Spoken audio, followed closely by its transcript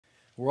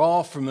We're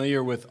all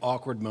familiar with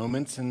awkward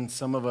moments, and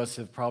some of us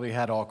have probably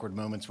had awkward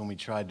moments when we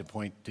tried to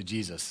point to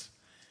Jesus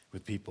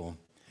with people.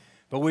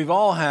 But we've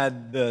all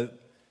had the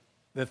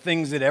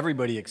things that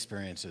everybody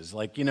experiences.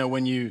 Like,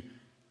 when you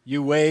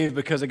wave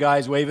because a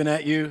guy's waving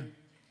at you,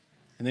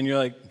 and then you're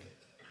like,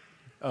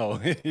 oh,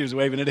 he was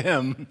waving at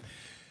him.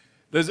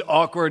 Those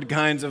awkward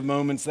kinds of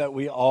moments that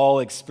we all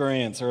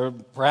experience. Or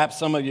perhaps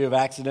some of you have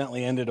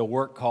accidentally ended a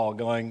work call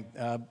going,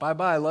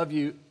 bye-bye, I love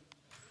you.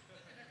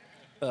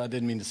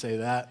 Didn't mean to say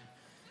that.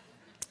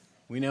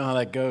 We know how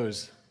that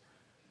goes.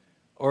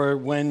 Or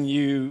when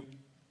you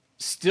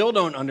still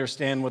don't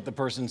understand what the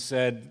person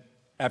said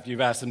after you've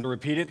asked them to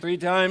repeat it 3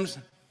 times,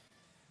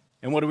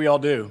 and what do we all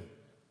do?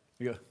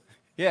 We go,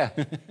 yeah,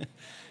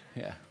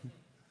 yeah.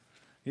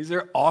 These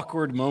are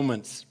awkward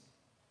moments.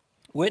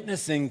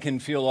 Witnessing can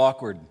feel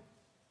awkward.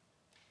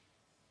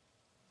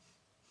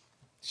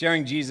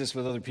 Sharing Jesus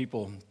with other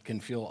people can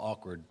feel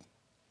awkward.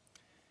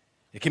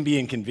 It can be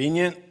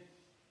inconvenient.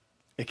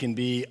 It can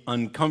be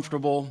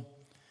uncomfortable.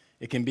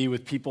 It can be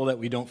with people that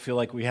we don't feel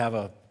like we have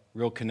a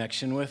real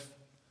connection with.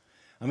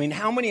 I mean,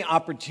 how many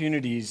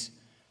opportunities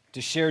to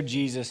share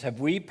Jesus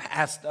have we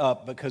passed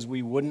up because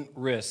we wouldn't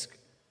risk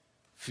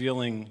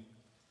feeling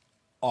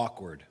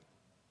awkward?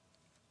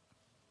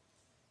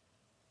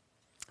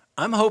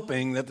 I'm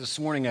hoping that this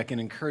morning I can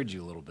encourage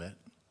you a little bit,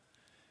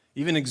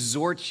 even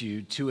exhort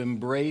you to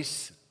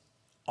embrace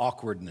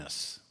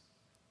awkwardness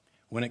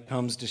when it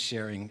comes to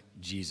sharing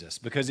Jesus.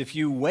 Because if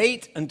you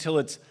wait until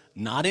it's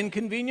not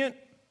inconvenient,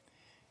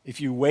 if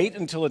you wait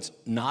until it's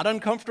not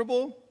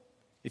uncomfortable,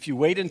 if you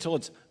wait until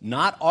it's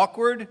not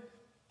awkward,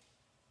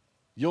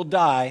 you'll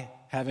die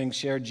having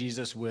shared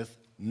Jesus with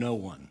no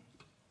one.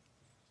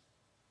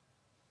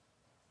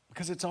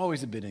 Because it's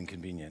always a bit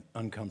inconvenient,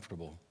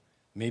 uncomfortable,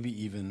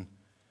 maybe even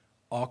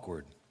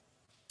awkward.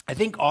 I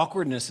think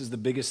awkwardness is the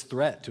biggest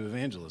threat to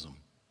evangelism.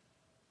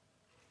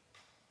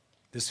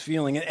 This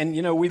feeling,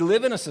 and we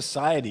live in a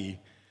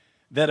society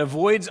that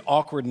avoids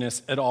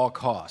awkwardness at all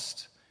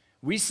costs.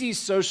 We see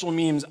social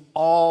memes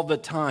all the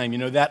time,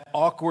 that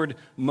awkward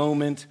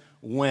moment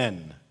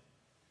when.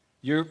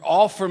 You're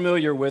all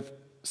familiar with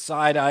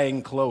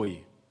side-eyeing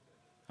Chloe.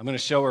 I'm going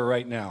to show her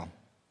right now.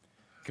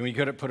 Can we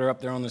put her up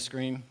there on the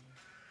screen?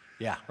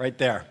 Yeah, right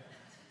there.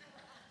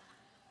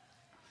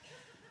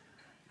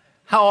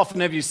 How often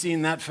have you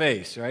seen that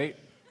face, right?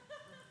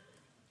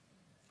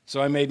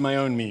 So I made my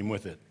own meme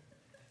with it.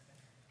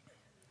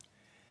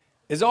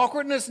 Is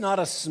awkwardness not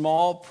a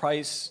small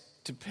price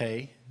to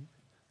pay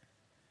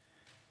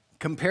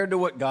compared to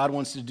what God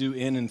wants to do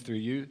in and through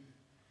you?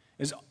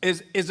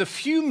 Is a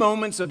few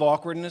moments of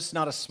awkwardness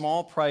not a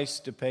small price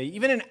to pay?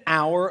 Even an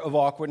hour of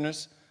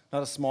awkwardness,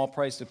 not a small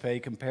price to pay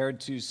compared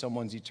to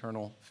someone's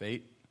eternal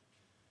fate,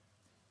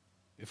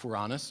 if we're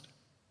honest?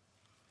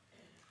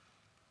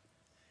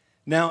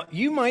 Now,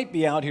 you might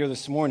be out here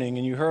this morning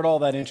and you heard all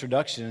that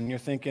introduction and you're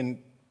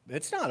thinking,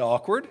 it's not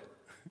awkward.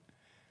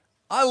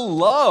 I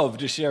love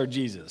to share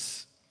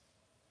Jesus.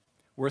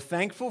 We're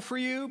thankful for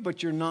you,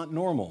 but you're not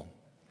normal.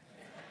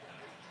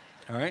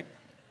 All right?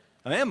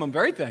 I'm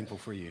very thankful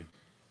for you.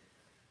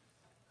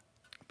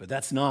 But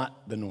that's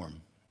not the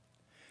norm.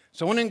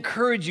 So I want to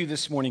encourage you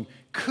this morning,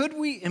 could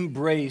we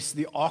embrace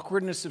the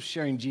awkwardness of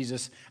sharing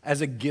Jesus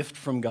as a gift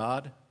from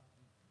God?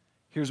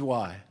 Here's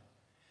why.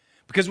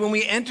 Because when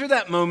we enter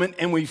that moment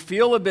and we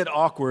feel a bit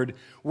awkward,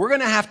 we're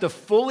going to have to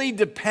fully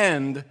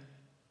depend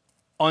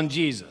on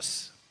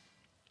Jesus.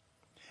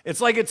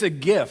 It's like it's a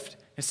gift.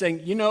 It's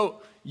saying,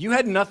 you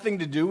had nothing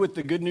to do with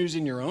the good news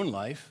in your own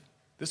life.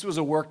 This was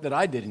a work that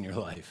I did in your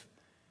life.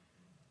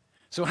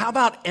 So how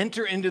about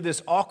enter into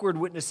this awkward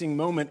witnessing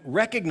moment,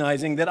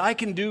 recognizing that I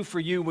can do for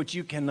you what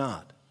you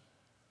cannot.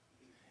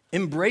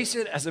 Embrace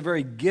it as a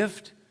very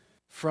gift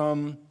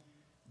from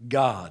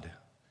God,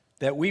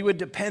 that we would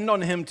depend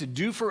on Him to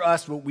do for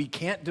us what we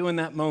can't do in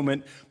that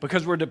moment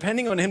because we're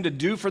depending on Him to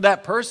do for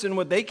that person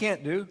what they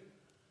can't do.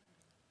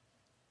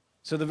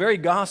 So the very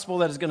gospel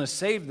that is going to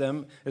save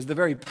them is the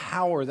very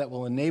power that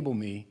will enable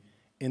me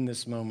in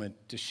this moment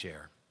to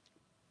share.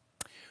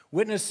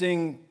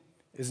 Witnessing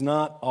is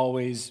not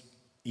always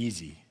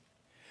easy.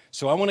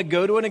 So I want to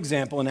go to an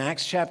example in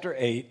Acts chapter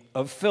 8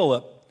 of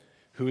Philip,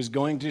 who is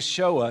going to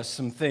show us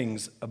some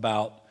things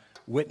about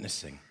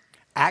witnessing.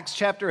 Acts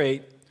chapter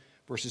 8,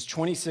 verses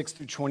 26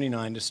 through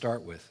 29 to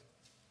start with.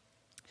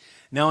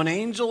 Now an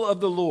angel of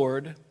the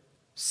Lord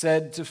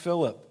said to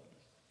Philip,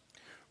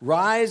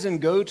 "Rise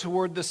and go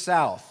toward the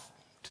south,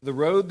 to the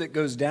road that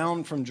goes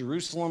down from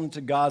Jerusalem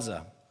to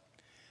Gaza.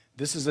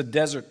 This is a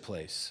desert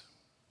place."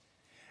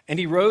 And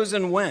he rose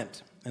and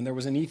went, and there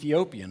was an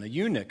Ethiopian, a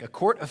eunuch, a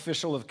court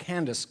official of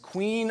Candace,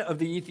 queen of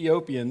the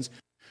Ethiopians,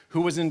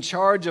 who was in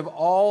charge of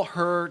all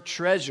her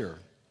treasure.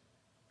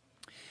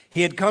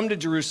 He had come to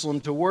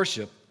Jerusalem to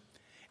worship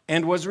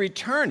and was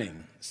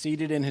returning,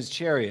 seated in his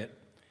chariot,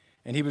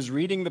 and he was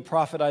reading the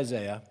prophet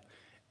Isaiah,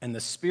 and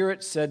the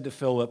Spirit said to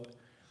Philip,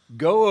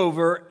 "Go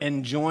over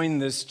and join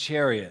this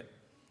chariot."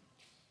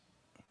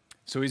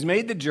 So he's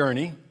made the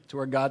journey to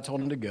where God told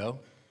him to go.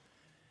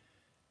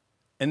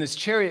 And this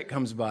chariot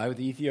comes by with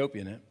the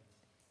Ethiopian in it.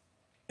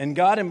 and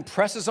God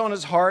impresses on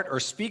his heart or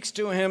speaks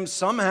to him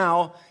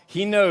somehow,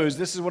 he knows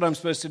this is what I'm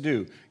supposed to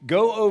do.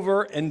 Go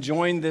over and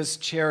join this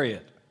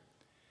chariot.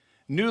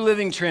 New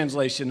Living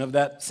Translation of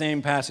that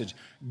same passage.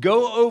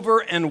 Go over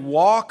and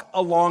walk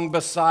along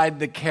beside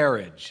the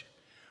carriage.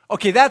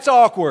 Okay, that's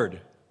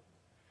awkward.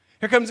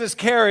 Here comes this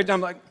carriage.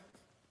 I'm like,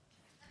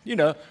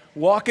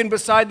 walking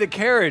beside the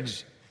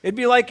carriage. It'd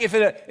be like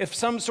if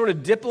some sort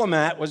of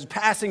diplomat was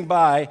passing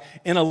by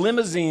in a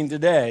limousine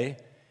today,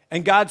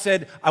 and God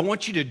said, I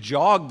want you to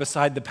jog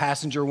beside the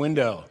passenger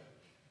window.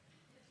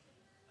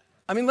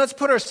 I mean, let's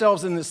put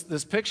ourselves in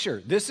this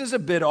picture. This is a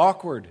bit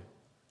awkward.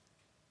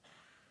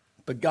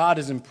 But God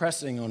is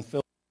impressing on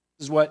Philip,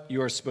 this is what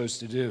you are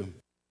supposed to do.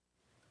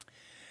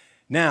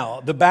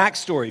 Now, the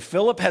backstory.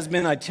 Philip has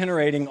been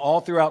itinerating all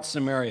throughout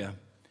Samaria.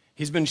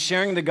 He's been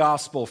sharing the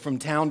gospel from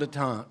town to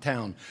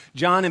town.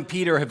 John and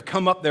Peter have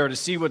come up there to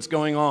see what's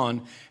going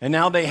on, and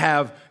now they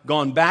have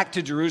gone back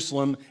to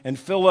Jerusalem, and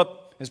Philip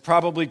has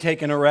probably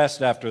taken a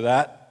rest after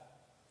that.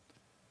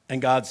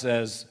 And God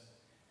says,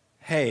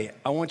 hey,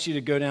 I want you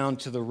to go down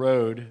to the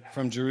road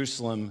from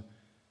Jerusalem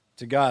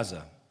to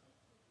Gaza.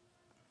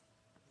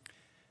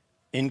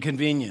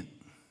 Inconvenient,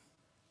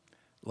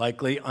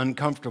 likely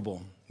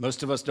uncomfortable.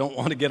 Most of us don't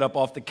want to get up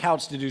off the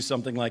couch to do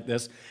something like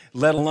this,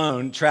 let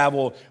alone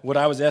travel what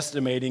I was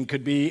estimating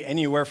could be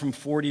anywhere from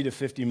 40 to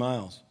 50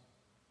 miles.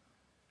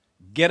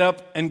 Get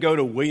up and go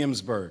to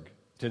Williamsburg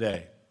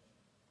today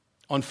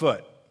on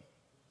foot.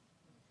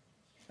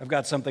 I've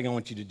got something I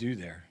want you to do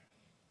there.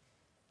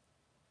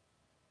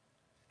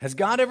 Has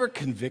God ever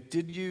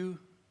convicted you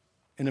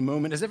in a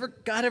moment? Has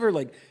God ever,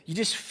 you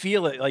just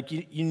feel it,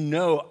 you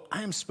know,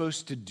 I am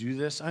supposed to do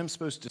this, I'm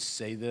supposed to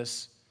say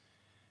this.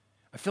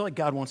 I feel like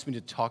God wants me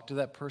to talk to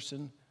that person.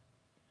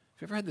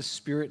 Have you ever had the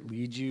Spirit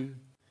lead you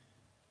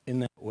in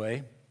that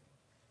way?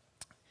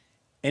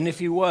 And if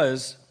he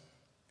was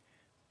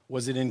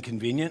it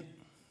inconvenient?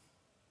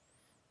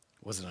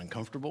 Was it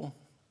uncomfortable?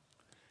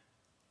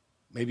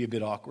 Maybe a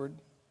bit awkward?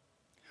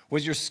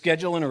 Was your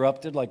schedule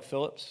interrupted like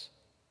Philip's?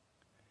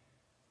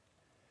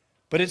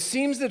 But it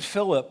seems that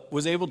Philip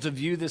was able to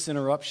view this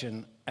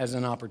interruption as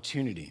an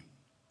opportunity.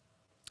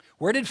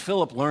 Where did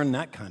Philip learn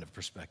that kind of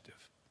perspective?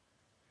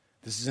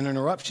 This is an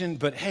interruption,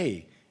 but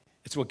hey,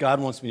 it's what God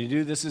wants me to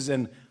do. This is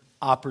an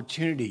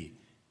opportunity.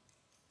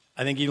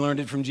 I think he learned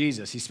it from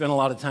Jesus. He spent a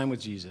lot of time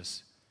with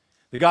Jesus.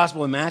 The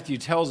Gospel of Matthew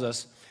tells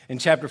us in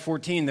chapter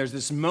 14, there's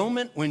this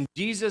moment when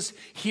Jesus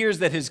hears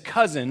that his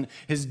cousin,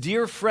 his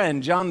dear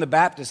friend, John the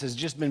Baptist, has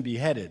just been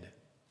beheaded.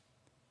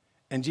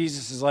 And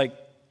Jesus is like,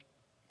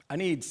 I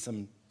need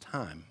some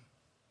time.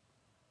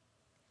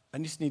 I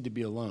just need to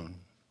be alone.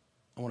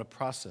 I want to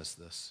process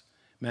this.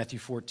 Matthew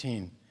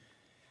 14.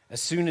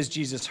 As soon as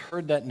Jesus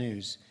heard that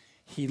news,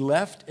 he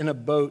left in a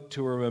boat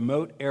to a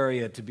remote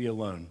area to be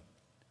alone.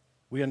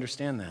 We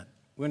understand that.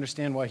 We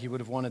understand why he would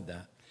have wanted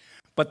that.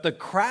 But the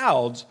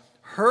crowds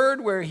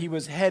heard where he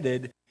was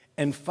headed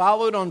and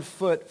followed on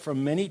foot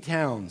from many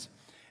towns.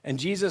 And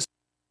Jesus,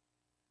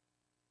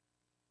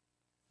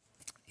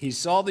 he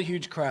saw the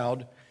huge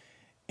crowd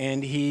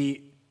and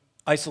he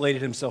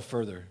isolated himself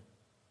further.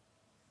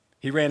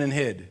 He ran and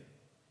hid.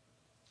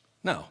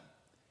 No.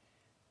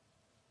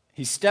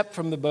 He stepped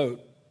from the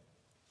boat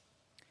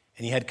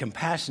and he had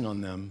compassion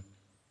on them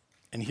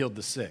and healed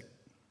the sick.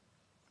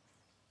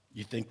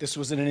 You think this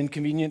was an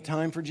inconvenient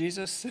time for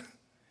Jesus?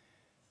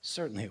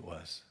 Certainly it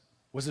was.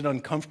 Was it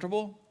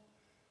uncomfortable?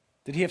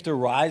 Did he have to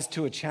rise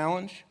to a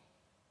challenge?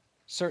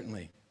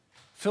 Certainly.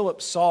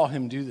 Philip saw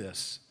him do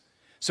this.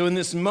 So in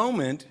this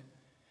moment,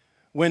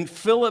 when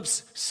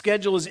Philip's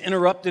schedule is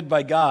interrupted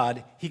by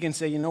God, he can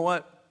say, you know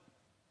what?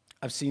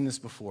 I've seen this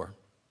before.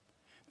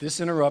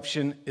 This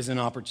interruption is an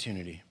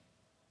opportunity.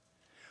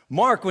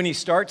 Mark, when he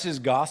starts his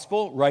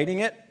gospel, writing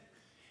it,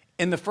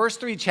 in the first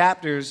 3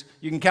 chapters,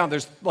 you can count,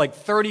 there's like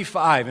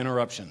 35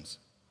 interruptions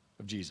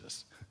of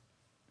Jesus.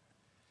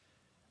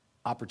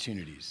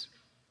 Opportunities.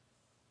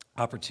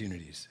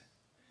 Opportunities.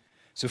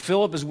 So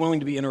Philip is willing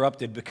to be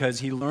interrupted because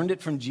he learned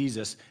it from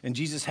Jesus, and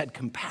Jesus had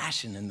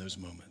compassion in those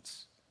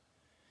moments.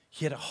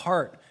 He had a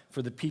heart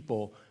for the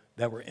people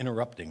that were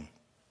interrupting.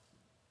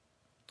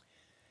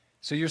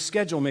 So your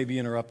schedule may be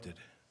interrupted.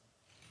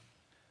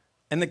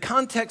 And the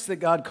context that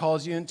God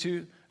calls you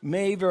into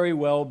may very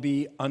well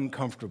be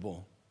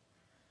uncomfortable.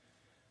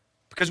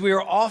 Because we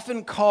are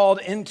often called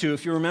into,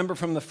 if you remember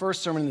from the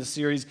first sermon in this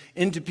series,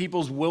 into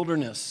people's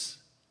wilderness,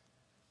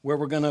 where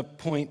we're going to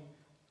point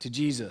to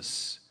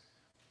Jesus.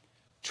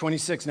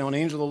 26, now an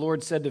angel of the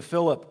Lord said to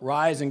Philip,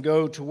 rise and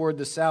go toward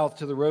the south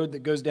to the road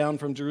that goes down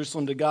from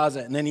Jerusalem to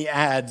Gaza. And then he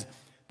adds,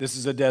 this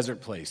is a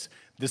desert place.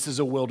 This is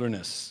a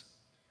wilderness.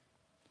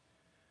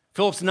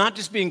 Philip's not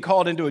just being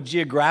called into a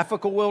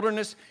geographical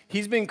wilderness,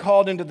 he's being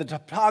called into the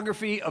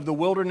topography of the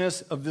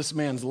wilderness of this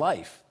man's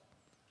life.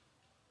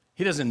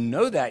 He doesn't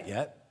know that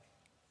yet,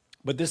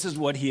 but this is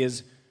what he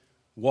is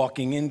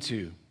walking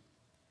into.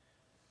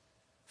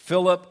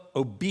 Philip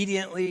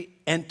obediently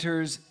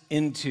enters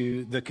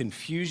into the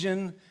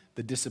confusion,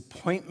 the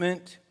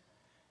disappointment,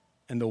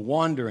 and the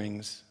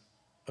wanderings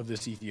of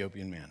this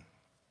Ethiopian man.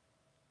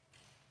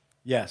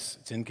 Yes,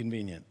 it's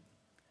inconvenient.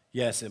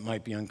 Yes, it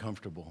might be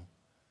uncomfortable,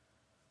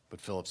 but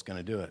Philip's going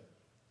to do it.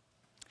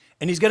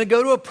 And he's going to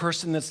go to a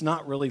person that's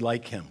not really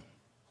like him.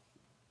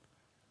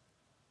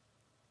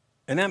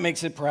 And that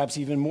makes it perhaps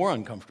even more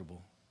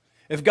uncomfortable.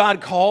 If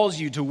God calls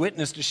you to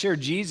witness, to share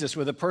Jesus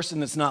with a person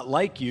that's not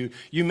like you,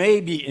 you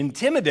may be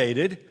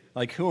intimidated,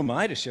 like, who am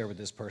I to share with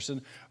this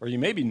person? Or you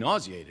may be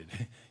nauseated.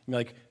 You're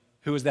like,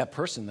 who is that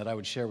person that I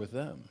would share with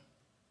them?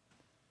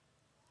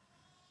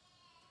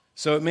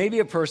 So it may be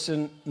a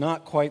person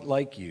not quite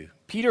like you.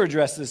 Peter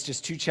addressed this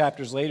just 2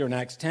 chapters later in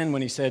Acts 10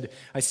 when he said,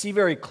 I see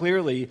very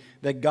clearly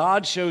that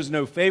God shows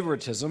no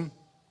favoritism.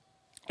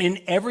 In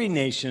every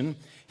nation,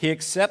 he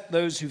accepts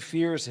those who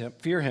fear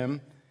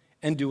him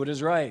and do what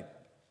is right.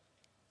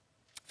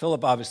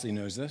 Philip obviously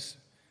knows this.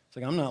 It's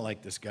like, I'm not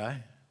like this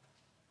guy.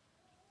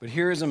 But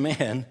here is a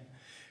man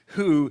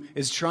who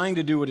is trying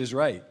to do what is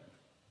right.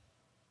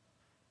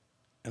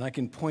 And I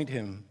can point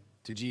him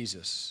to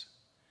Jesus.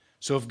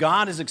 So if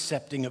God is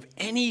accepting of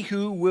any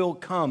who will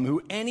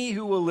come, any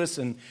who will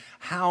listen,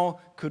 how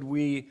could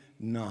we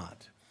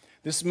not?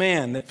 This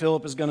man that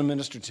Philip is going to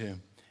minister to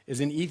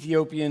is an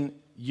Ethiopian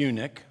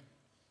eunuch.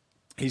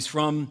 He's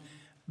from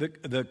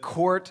the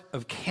court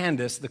of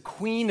Candace, the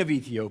queen of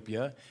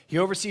Ethiopia. He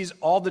oversees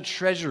all the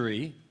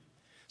treasury.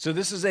 So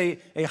this is a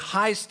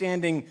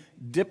high-standing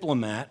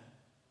diplomat.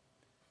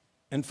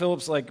 And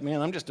Philip's like,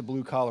 man, I'm just a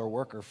blue-collar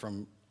worker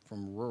from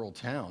rural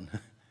town.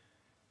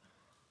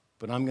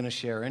 But I'm going to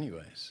share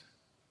anyways.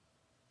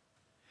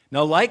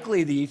 Now,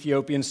 likely the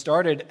Ethiopian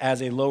started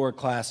as a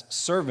lower-class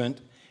servant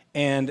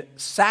and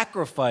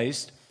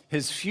sacrificed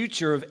his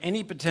future of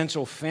any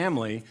potential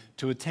family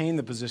to attain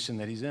the position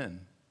that he's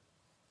in.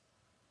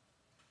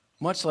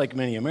 Much like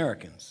many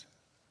Americans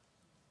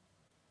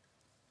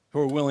who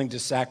are willing to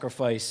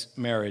sacrifice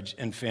marriage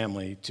and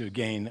family to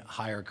gain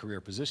higher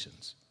career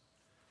positions.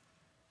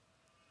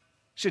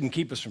 Shouldn't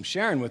keep us from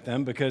sharing with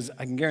them because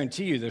I can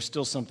guarantee you there's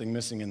still something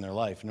missing in their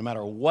life, no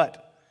matter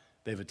what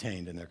they've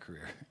attained in their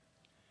career.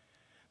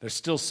 There's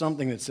still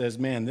something that says,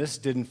 man, this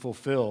didn't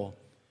fulfill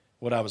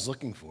what I was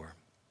looking for.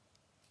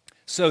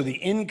 So the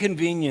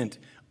inconvenient,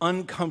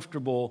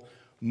 uncomfortable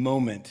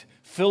moment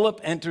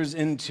Philip enters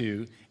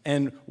into,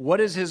 and what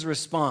is his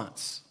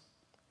response?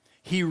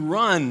 He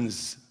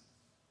runs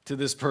to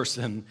this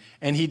person,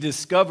 and he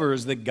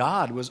discovers that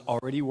God was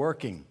already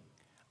working.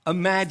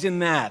 Imagine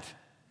that.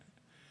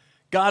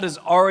 God is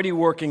already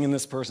working in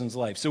this person's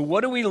life. So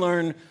what do we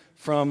learn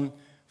from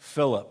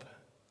Philip?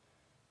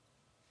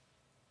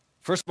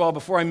 First of all,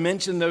 before I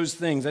mention those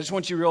things, I just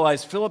want you to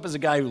realize Philip is a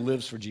guy who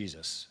lives for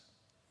Jesus.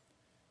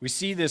 We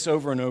see this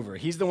over and over.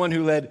 He's the one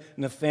who led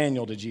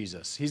Nathanael to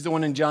Jesus. He's the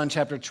one in John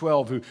chapter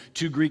 12 who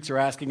 2 Greeks are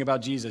asking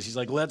about Jesus. He's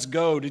like, let's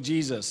go to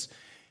Jesus.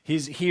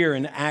 He's here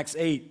in Acts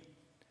 8,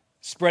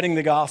 spreading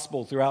the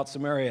gospel throughout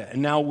Samaria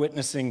and now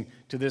witnessing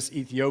to this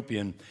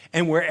Ethiopian.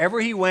 And wherever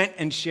he went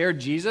and shared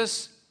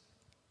Jesus,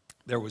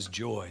 there was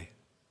joy.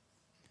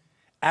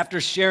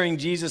 After sharing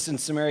Jesus in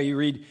Samaria, you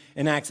read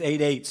in Acts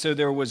 8:8, so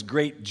there was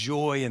great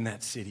joy in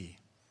that city.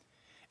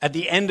 At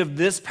the end of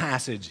this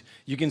passage,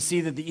 you can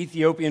see that the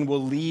Ethiopian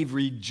will leave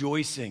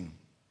rejoicing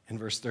in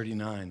verse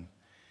 39.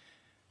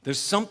 There's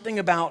something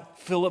about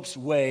Philip's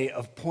way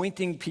of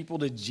pointing people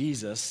to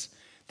Jesus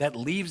that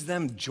leaves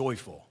them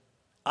joyful.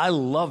 I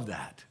love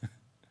that.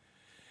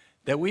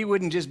 That we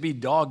wouldn't just be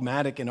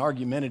dogmatic and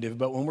argumentative,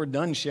 but when we're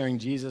done sharing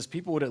Jesus,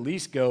 people would at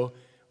least go,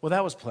 well,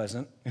 that was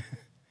pleasant.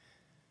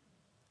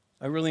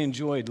 I really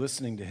enjoyed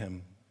listening to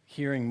him,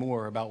 hearing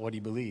more about what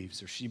he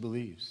believes or she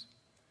believes.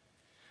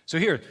 So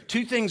here,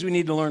 2 things we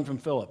need to learn from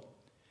Philip.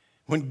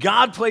 When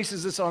God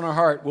places this on our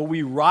heart, will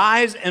we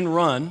rise and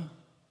run?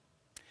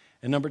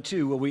 And number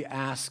 2, will we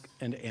ask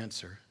and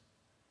answer?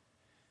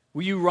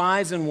 Will you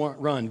rise and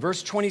run?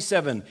 Verse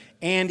 27,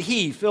 and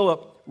he,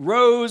 Philip,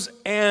 rose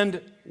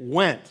and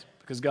went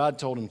because God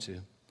told him to.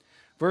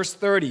 Verse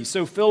 30,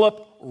 so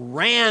Philip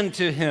ran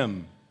to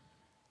him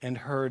and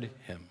heard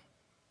him.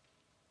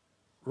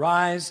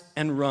 Rise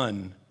and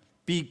run.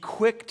 Be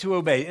quick to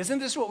obey. Isn't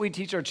this what we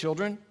teach our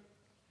children?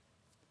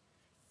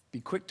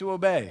 Be quick to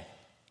obey.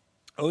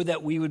 Oh,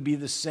 that we would be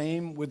the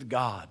same with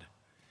God.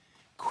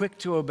 Quick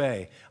to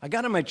obey. I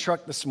got in my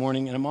truck this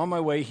morning, and I'm on my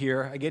way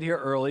here. I get here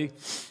early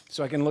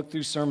so I can look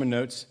through sermon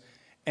notes.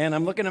 And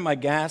I'm looking at my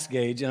gas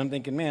gauge, and I'm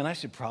thinking, man, I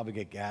should probably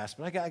get gas,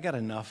 but I got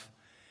enough.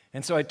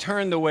 And so I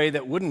turned the way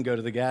that wouldn't go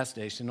to the gas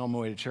station on my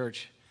way to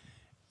church.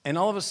 And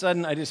all of a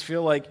sudden, I just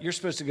feel like you're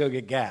supposed to go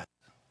get gas.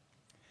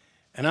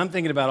 And I'm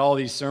thinking about all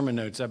these sermon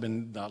notes. I've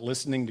been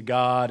listening to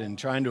God and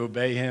trying to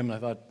obey him. And I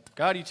thought,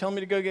 God, you tell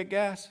me to go get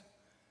gas?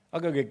 I'll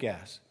go get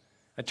gas.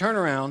 I turn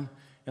around,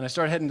 and I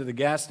start heading to the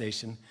gas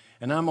station,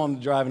 and I'm on the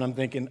drive, and I'm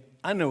thinking,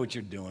 I know what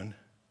you're doing.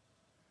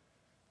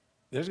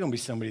 There's going to be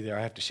somebody there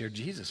I have to share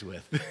Jesus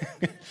with.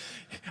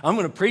 I'm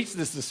going to preach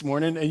this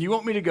morning, and you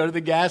want me to go to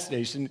the gas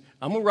station.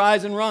 I'm going to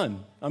rise and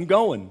run. I'm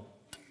going.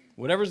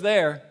 Whatever's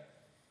there.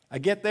 I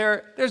get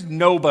there, there's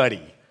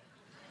nobody.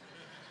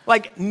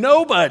 Like,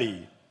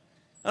 nobody.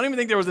 I don't even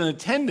think there was an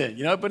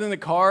attendant. I put in the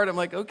card. I'm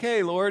like,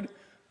 okay, Lord,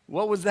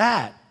 what was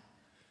that?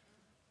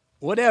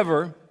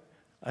 Whatever.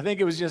 I think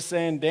it was just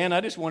saying, Dan,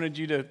 I just wanted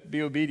you to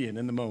be obedient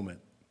in the moment.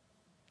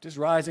 Just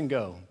rise and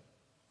go.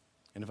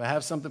 And if I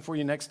have something for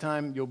you next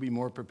time, you'll be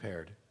more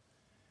prepared.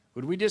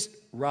 Would we just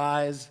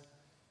rise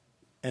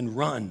and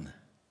run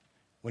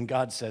when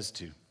God says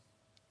to?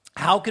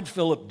 How could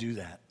Philip do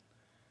that?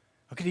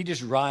 How could he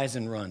just rise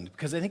and run?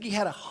 Because I think he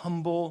had a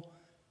humble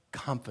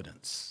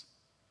confidence.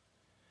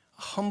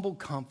 A humble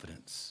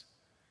confidence.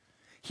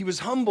 He was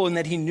humble in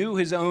that he knew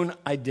his own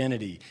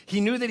identity.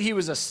 He knew that he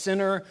was a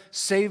sinner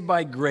saved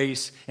by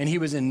grace, and he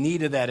was in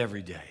need of that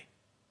every day.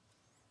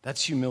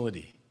 That's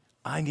humility.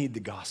 I need the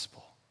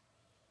gospel.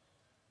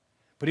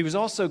 But he was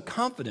also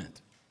confident.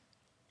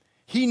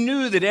 He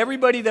knew that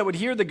everybody that would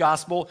hear the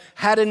gospel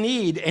had a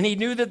need, and he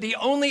knew that the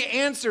only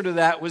answer to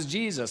that was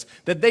Jesus,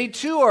 that they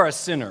too are a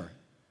sinner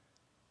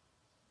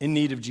in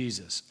need of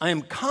Jesus. I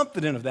am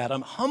confident of that.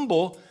 I'm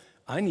humble.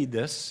 I need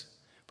this,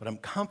 but I'm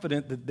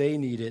confident that they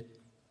need it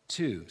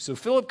too. So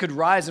Philip could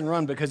rise and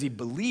run because he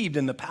believed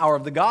in the power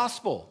of the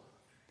gospel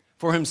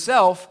for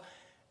himself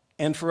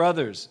and for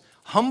others.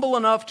 Humble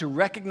enough to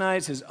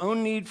recognize his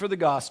own need for the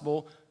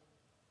gospel,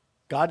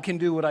 God can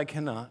do what I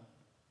cannot,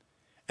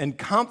 and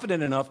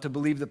confident enough to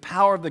believe the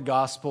power of the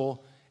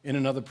gospel in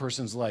another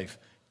person's life.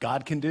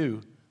 God can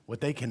do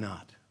what they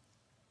cannot.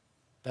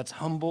 That's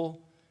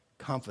humble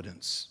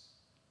confidence.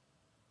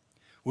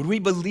 Would we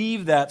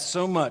believe that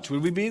so much?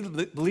 Would we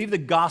believe the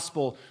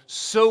gospel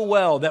so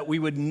well that we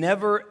would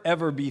never,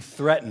 ever be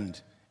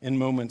threatened in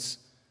moments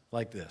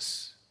like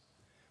this?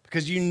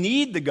 Because you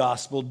need the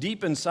gospel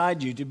deep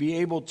inside you to be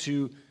able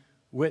to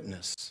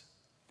witness.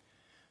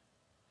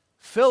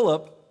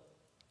 Philip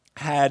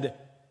had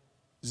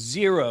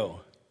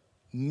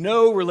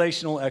no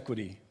relational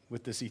equity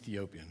with this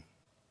Ethiopian.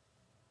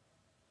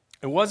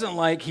 It wasn't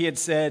like he had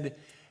said,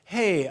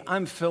 hey,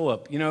 I'm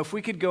Philip. You know, if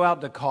we could go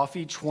out to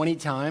coffee 20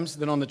 times,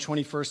 then on the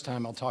 21st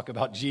time I'll talk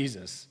about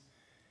Jesus.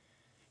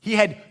 He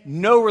had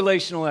no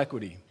relational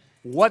equity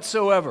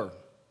whatsoever.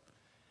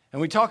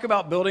 And we talk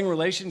about building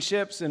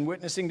relationships and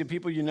witnessing to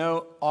people you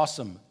know.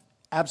 Awesome.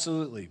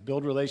 Absolutely.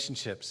 Build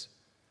relationships.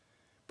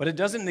 But it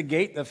doesn't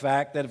negate the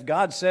fact that if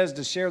God says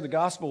to share the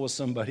gospel with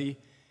somebody,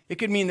 it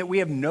could mean that we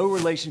have no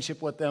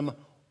relationship with them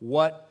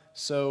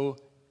whatsoever.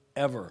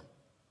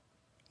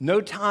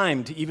 No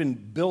time to even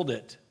build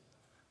it.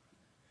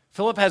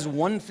 Philip has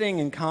one thing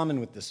in common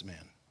with this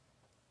man.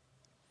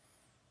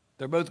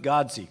 They're both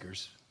God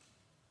seekers.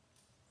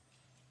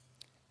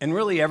 And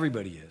really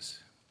everybody is.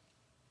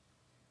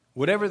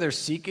 Whatever they're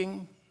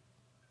seeking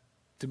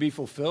to be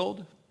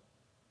fulfilled,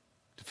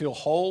 to feel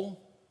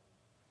whole,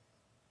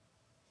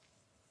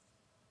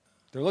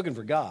 they're looking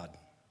for God.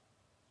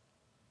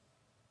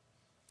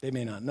 They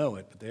may not know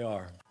it, but they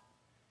are.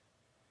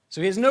 So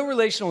he has no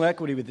relational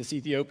equity with this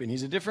Ethiopian.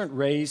 He's a different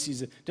race.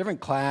 He's a different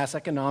class,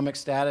 economic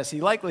status.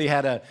 He likely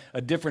had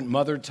a different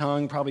mother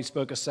tongue, probably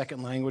spoke a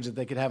second language that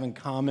they could have in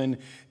common,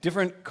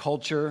 different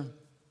culture.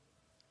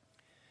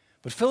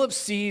 But Philip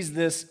sees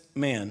this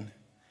man,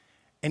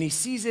 and he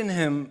sees in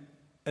him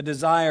a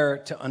desire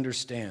to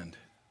understand,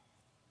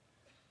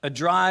 a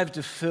drive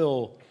to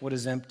fill what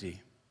is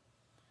empty.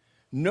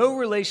 No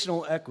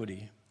relational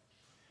equity,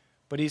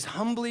 but he's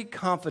humbly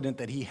confident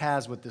that he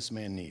has what this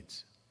man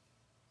needs.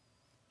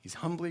 He's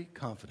humbly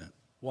confident.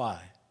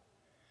 Why?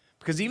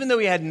 Because even though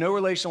he had no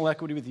relational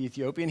equity with the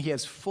Ethiopian, he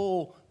has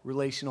full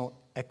relational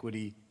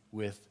equity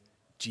with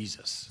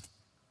Jesus.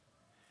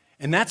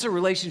 And that's a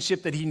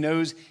relationship that he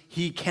knows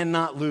he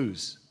cannot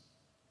lose.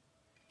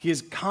 He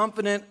is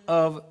confident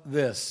of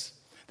this,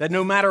 that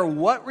no matter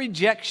what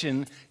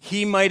rejection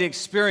he might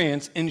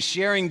experience in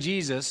sharing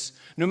Jesus,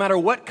 no matter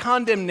what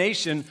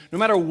condemnation, no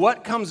matter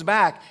what comes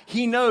back,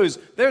 he knows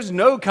there's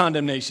no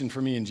condemnation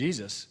for me in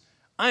Jesus.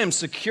 I am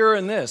secure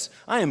in this.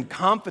 I am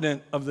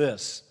confident of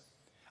this.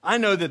 I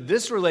know that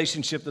this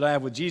relationship that I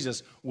have with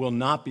Jesus will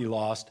not be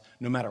lost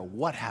no matter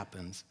what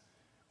happens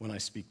when I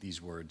speak these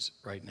words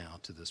right now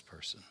to this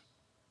person.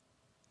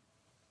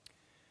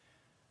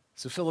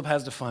 So Philip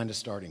has to find a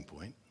starting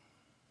point,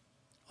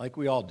 like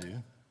we all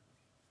do.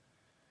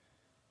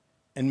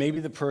 And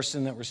maybe the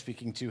person that we're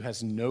speaking to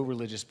has no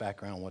religious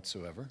background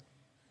whatsoever.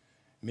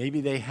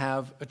 Maybe they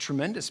have a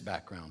tremendous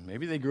background.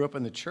 Maybe they grew up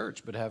in the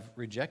church but have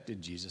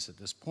rejected Jesus at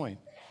this point.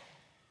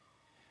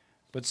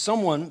 But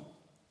someone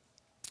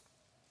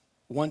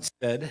once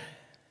said,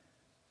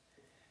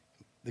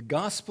 the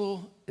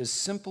gospel is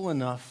simple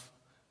enough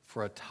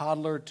for a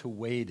toddler to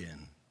wade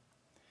in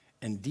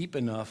and deep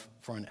enough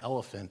for an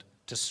elephant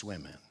to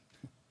swim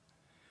in.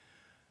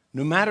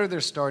 No matter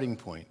their starting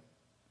point,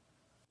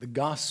 the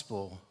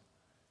gospel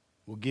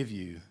will give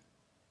you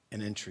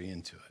an entry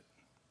into it.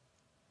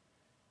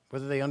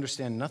 Whether they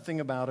understand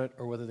nothing about it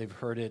or whether they've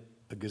heard it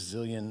a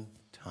gazillion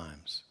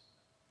times.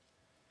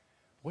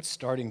 What's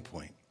starting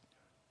point?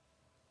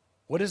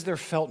 What is their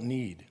felt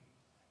need?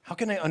 How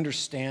can I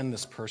understand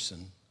this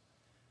person?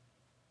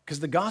 Because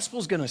the gospel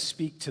is going to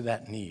speak to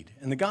that need.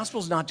 And the gospel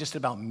is not just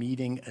about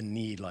meeting a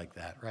need like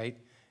that, right?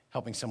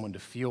 Helping someone to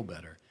feel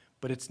better.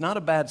 But it's not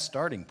a bad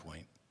starting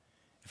point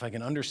if I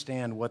can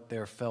understand what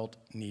their felt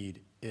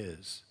need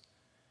is.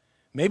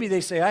 Maybe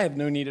they say, I have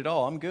no need at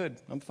all. I'm good.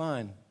 I'm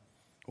fine.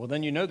 Well,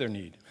 then you know their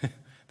need.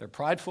 They're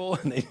prideful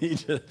and they need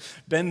to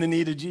bend the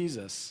knee to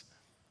Jesus.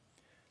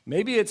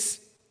 Maybe it's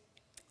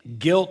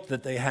guilt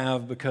that they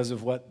have because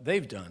of what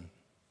they've done.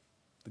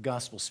 The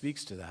gospel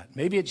speaks to that.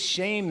 Maybe it's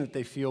shame that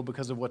they feel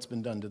because of what's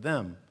been done to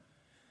them.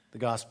 The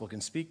gospel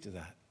can speak to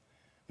that.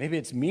 Maybe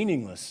it's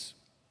meaningless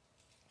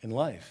in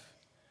life.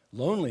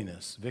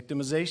 Loneliness,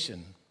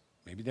 victimization.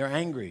 Maybe they're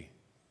angry.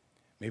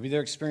 Maybe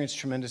they're experiencing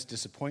tremendous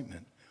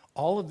disappointment.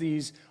 All of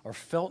these are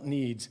felt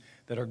needs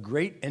that are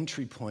great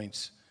entry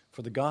points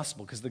for the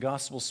gospel because the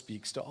gospel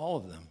speaks to all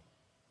of them.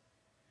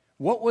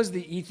 What was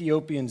the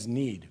Ethiopian's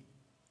need?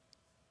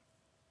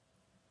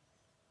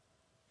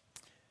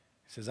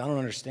 He says, I don't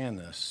understand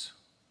this.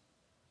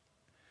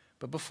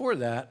 But before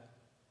that,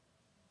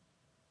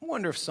 I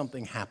wonder if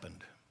something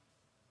happened.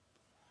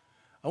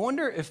 I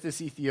wonder if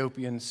this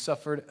Ethiopian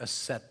suffered a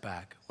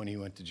setback when he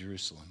went to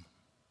Jerusalem.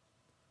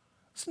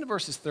 Listen to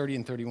verses 30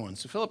 and 31.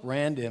 So Philip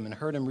ran to him and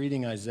heard him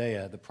reading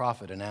Isaiah the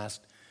prophet and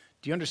asked,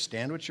 do you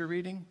understand what you're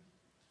reading?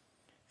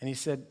 And he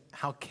said,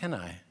 how can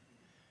I,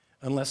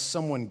 unless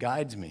someone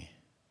guides me?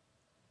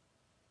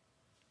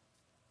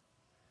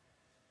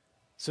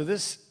 So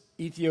this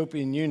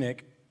Ethiopian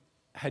eunuch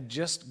had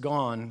just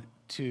gone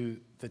to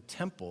the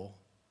temple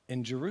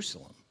in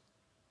Jerusalem.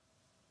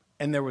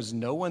 And there was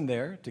no one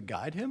there to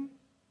guide him?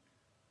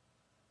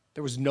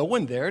 There was no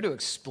one there to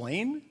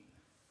explain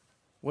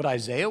what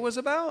Isaiah was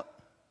about?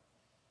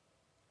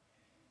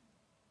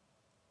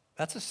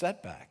 That's a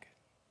setback.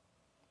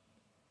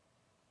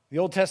 The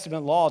Old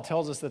Testament law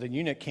tells us that a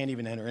eunuch can't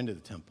even enter into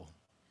the temple.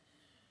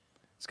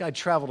 This guy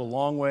traveled a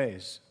long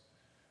ways,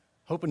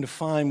 hoping to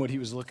find what he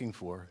was looking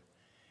for.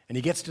 And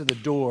he gets to the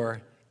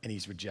door, and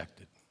he's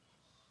rejected.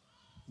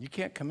 You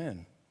can't come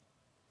in.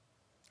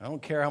 I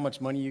don't care how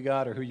much money you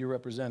got or who you're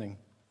representing.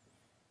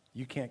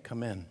 You can't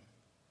come in.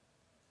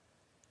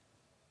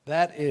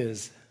 That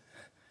is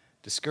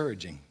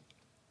discouraging.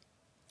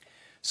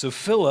 So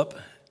Philip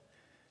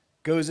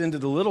goes into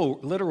the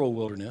literal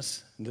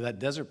wilderness, into that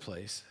desert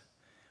place,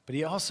 but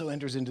he also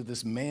enters into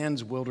this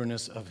man's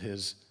wilderness of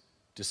his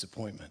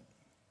disappointment,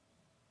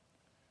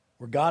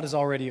 where God is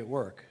already at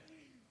work.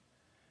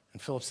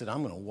 And Philip said,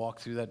 I'm going to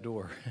walk through that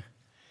door.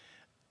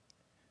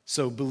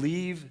 So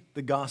believe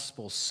the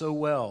gospel so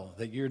well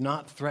that you're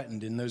not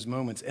threatened in those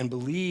moments, and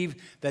believe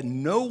that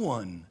no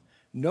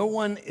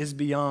one is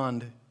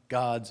beyond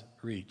God's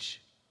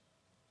reach.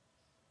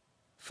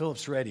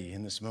 Philip's ready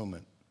in this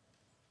moment.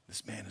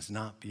 This man is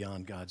not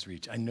beyond God's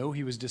reach. I know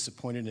he was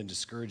disappointed and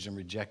discouraged and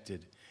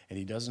rejected, and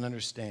he doesn't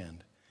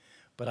understand.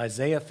 But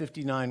Isaiah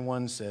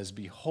 59:1 says,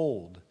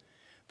 behold,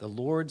 the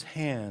Lord's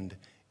hand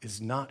is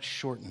not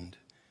shortened,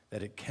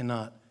 that it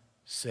cannot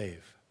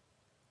save.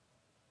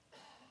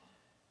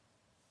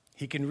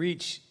 He can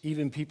reach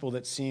even people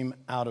that seem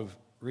out of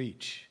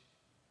reach,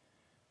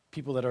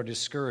 people that are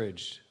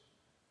discouraged,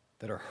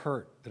 that are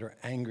hurt, that are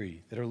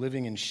angry, that are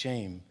living in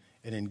shame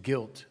and in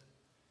guilt,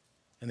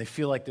 and they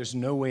feel like there's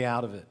no way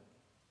out of it.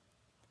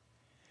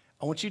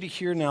 I want you to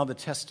hear now the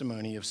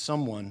testimony of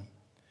someone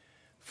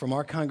from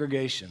our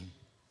congregation,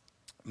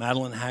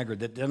 Madeline Haggard,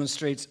 that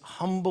demonstrates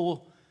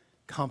humble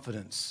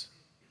confidence,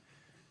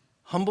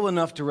 humble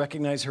enough to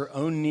recognize her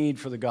own need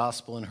for the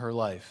gospel in her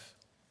life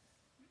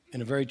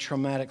in a very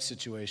traumatic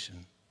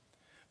situation,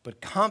 but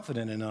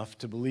confident enough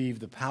to believe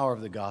the power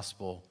of the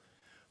gospel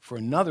for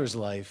another's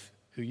life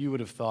who you would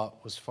have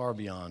thought was far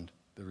beyond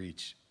the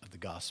reach of the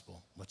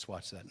gospel. Let's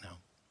watch that now.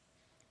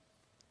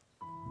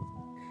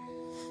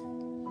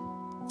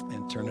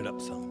 And turn it up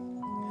some.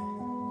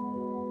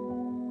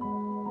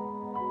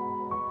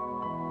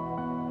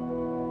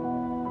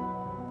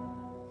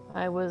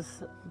 I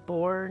was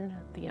born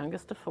the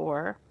youngest of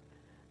four,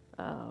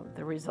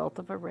 the result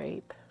of a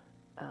rape,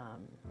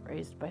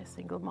 raised by a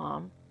single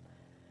mom,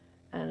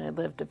 and I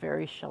lived a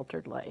very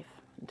sheltered life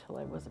until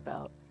I was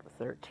about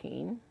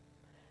 13,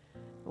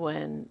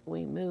 when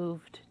we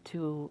moved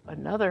to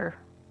another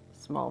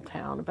small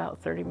town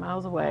about 30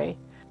 miles away.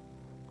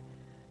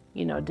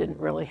 You know, didn't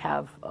really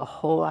have a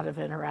whole lot of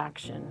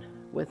interaction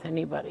with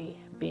anybody,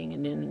 being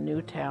in a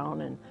new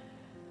town. And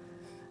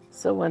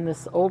so when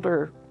this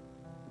older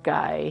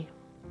guy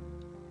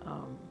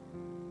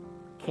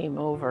came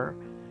over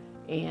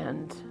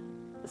and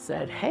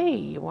said, hey,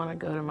 you want to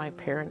go to my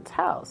parents'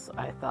 house?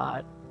 I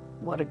thought,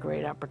 what a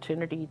great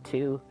opportunity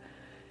to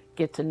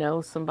get to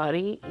know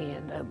somebody,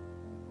 and I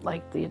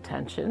liked the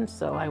attention,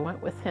 so I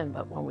went with him.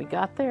 But when we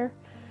got there,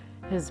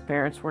 his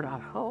parents were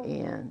not home,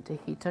 and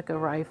he took a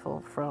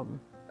rifle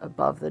from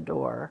above the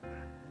door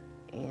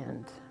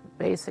and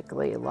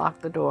basically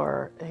locked the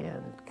door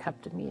and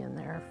kept me in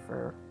there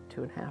for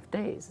 2.5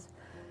 days.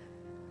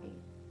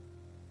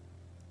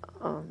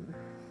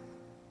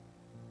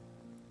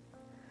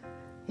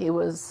 He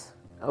was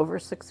over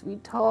 6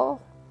 feet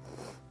tall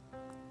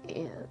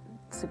and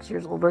 6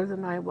 years older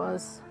than I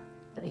was,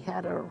 and he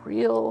had a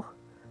real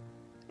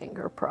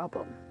anger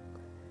problem.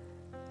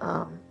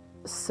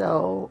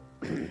 So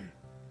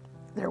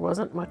there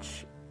wasn't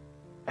much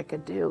I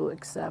could do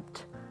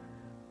except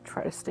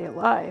try to stay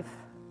alive.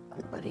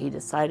 But he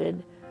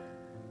decided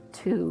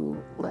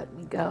to let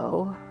me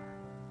go.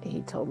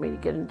 He told me to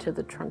get into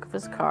the trunk of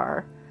his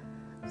car.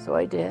 So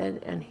I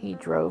did, and he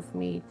drove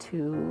me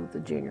to the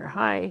junior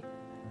high,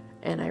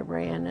 and I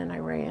ran and I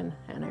ran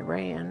and I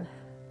ran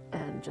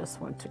and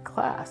just went to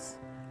class.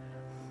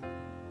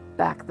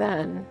 Back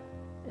then,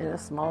 in a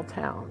small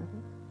town,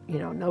 you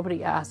know,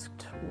 nobody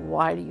asked,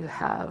 why do you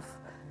have,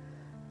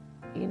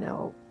 you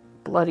know,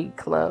 bloody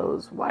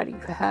clothes? Why do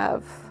you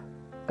have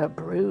a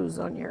bruise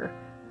on your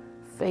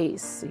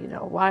face? You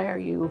know, why are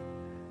you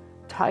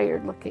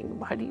tired looking?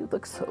 Why do you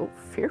look so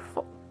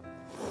fearful?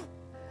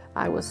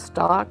 I was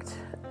stalked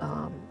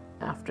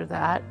after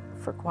that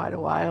for quite a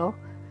while,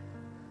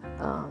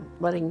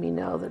 letting me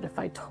know that if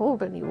I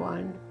told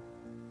anyone,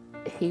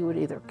 he would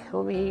either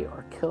kill me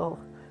or kill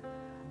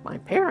my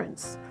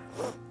parents.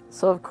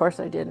 So of course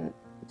I didn't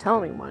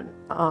tell anyone.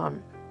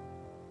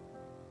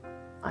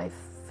 I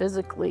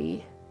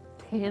physically,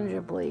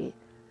 tangibly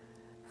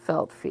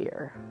felt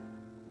fear.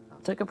 I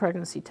took a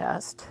pregnancy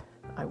test.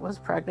 I was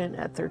pregnant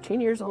at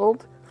 13 years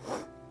old.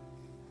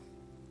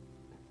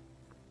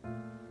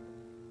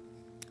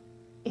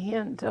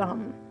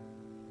 And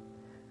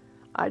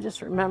I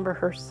just remember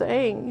her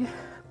saying,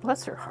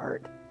 bless her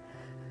heart,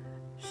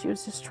 she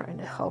was just trying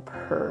to help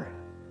her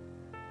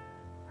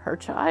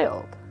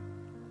child.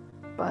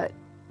 But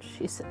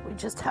she said, we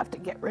just have to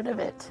get rid of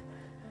it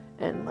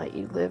and let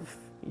you live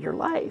your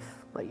life,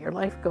 let your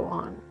life go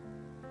on.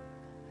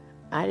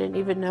 I didn't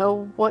even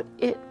know what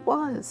it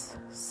was.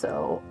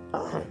 So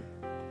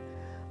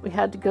we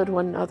had to go to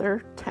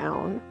another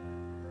town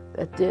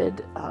that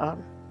did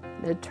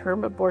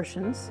midterm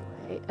abortions.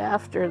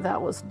 After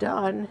that was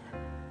done,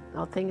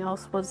 nothing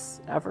else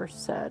was ever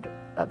said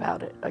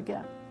about it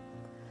again.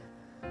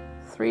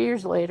 3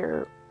 years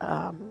later,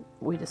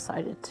 we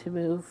decided to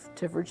move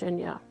to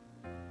Virginia.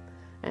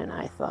 And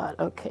I thought,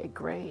 okay,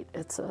 great.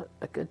 It's a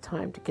good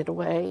time to get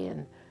away,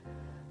 and,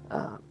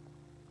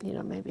 you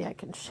know, maybe I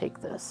can shake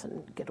this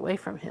and get away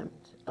from him.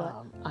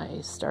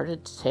 I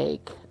started to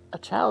take a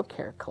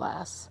childcare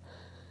class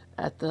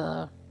at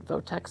the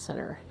Votech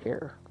Center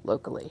here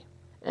locally.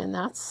 And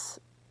that's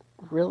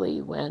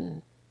really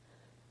when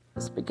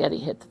the spaghetti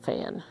hit the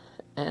fan,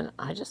 and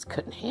I just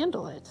couldn't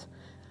handle it.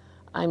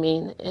 I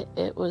mean,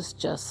 it was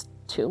just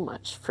too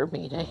much for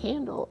me to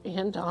handle.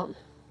 And at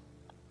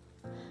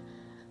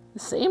the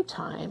same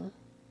time,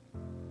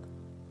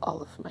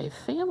 all of my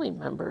family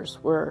members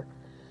were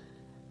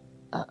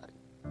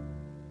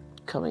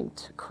coming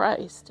to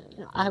Christ.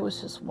 You know, I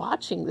was just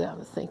watching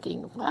them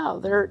thinking, wow,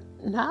 they're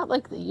not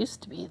like they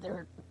used to be.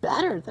 They're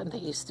better than they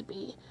used to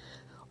be.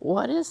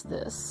 What is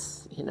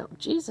this, you know,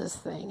 Jesus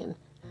thing? And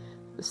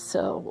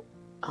so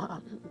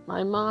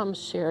my mom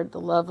shared the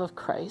love of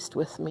Christ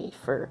with me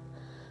for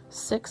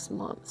 6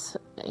 months,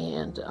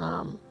 and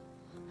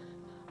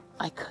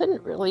I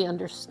couldn't really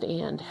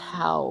understand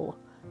how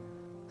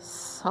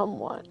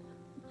someone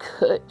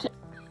could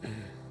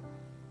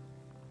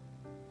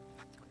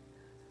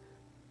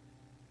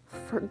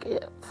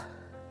forgive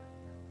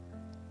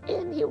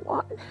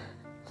anyone,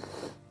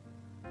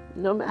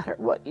 no matter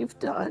what you've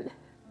done.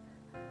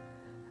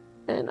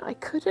 And I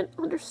couldn't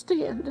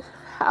understand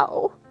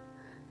how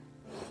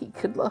he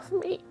could love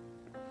me.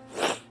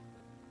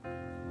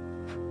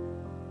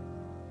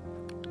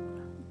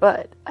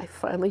 But I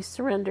finally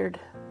surrendered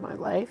my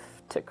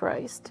life to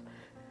Christ.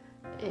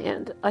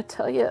 And I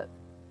tell you,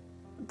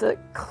 the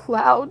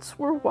clouds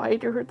were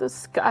whiter, the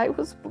sky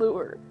was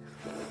bluer.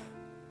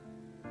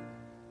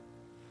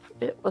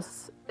 It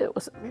was a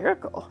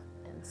miracle.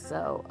 And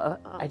so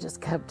I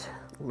just kept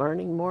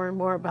learning more and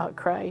more about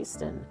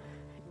Christ and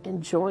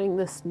enjoying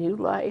this new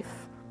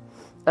life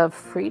of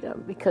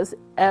freedom, because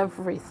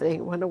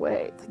everything went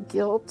away. The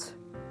guilt,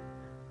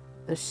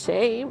 the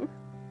shame.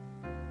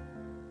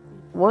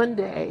 One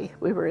day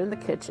we were in the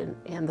kitchen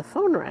and the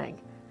phone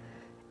rang,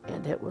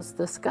 and it was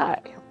this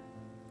guy.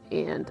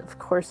 And of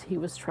course he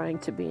was trying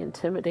to be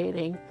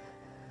intimidating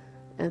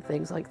and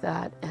things like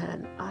that.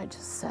 And I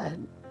just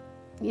said,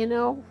 you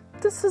know,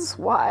 this is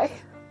why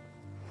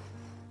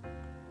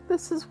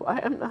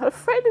I'm not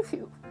afraid of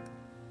you.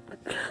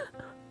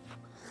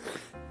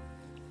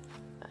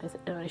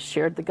 And I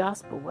shared the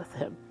gospel with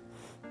him.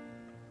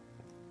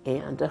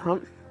 And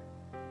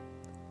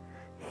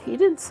he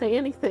didn't say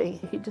anything.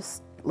 He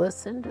just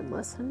listened and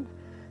listened.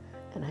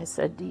 And I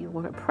said, do you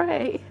want to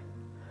pray?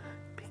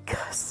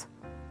 Because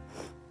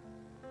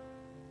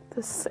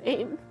the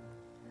same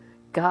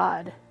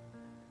God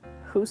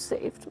who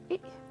saved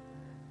me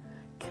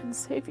can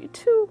save you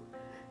too.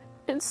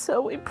 And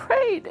so we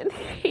prayed, and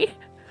he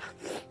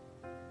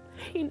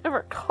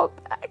never called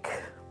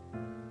back.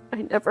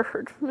 I never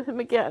heard from him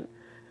again.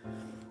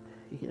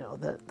 You know,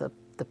 the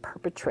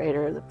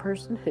perpetrator, the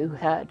person who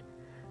had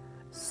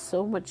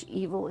so much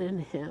evil in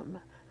him,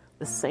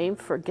 the same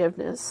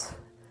forgiveness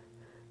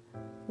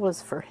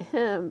was for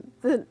him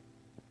that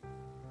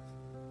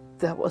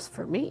was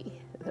for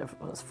me,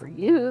 that was for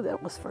you,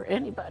 that was for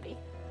anybody.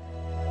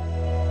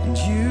 And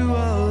you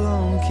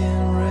alone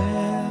can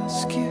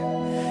rescue,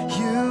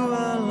 you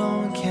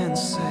alone can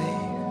save.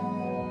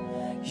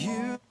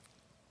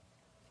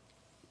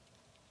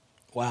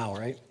 Wow,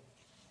 right?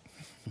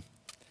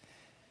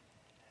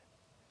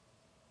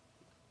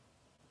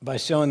 By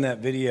showing that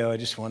video, I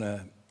just want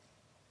to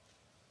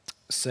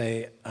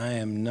say I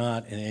am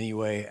not in any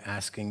way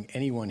asking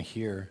anyone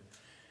here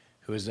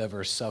who has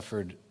ever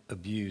suffered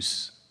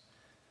abuse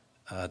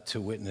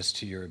to witness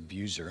to your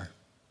abuser.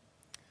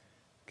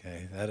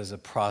 Okay, that is a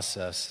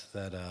process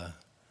that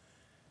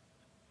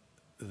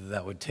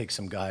would take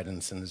some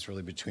guidance, and it's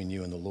really between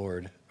you and the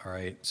Lord. All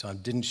right, so I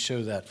didn't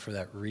show that for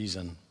that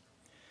reason.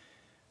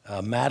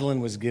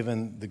 Madeline was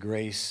given the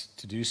grace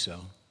to do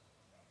so,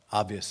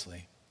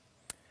 obviously.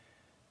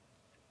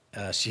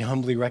 She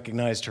humbly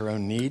recognized her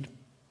own need,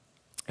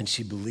 and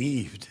she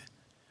believed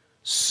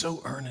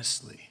so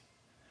earnestly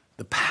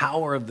the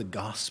power of the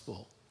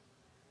gospel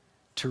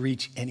to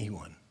reach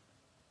anyone.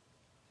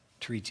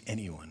 To reach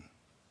anyone.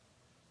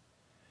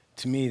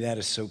 To me, that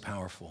is so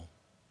powerful.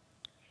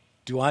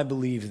 Do I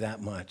believe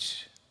that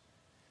much?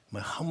 Am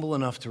I humble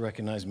enough to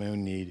recognize my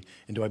own need?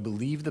 And do I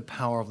believe the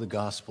power of the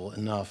gospel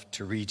enough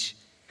to reach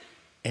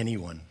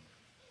anyone?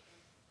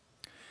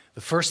 The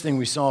first thing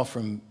we saw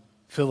from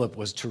Philip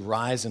was to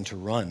rise and to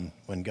run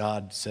when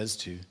God says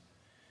to.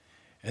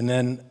 And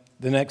then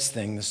the next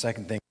thing, the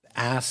second thing,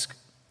 ask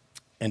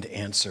and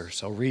answer.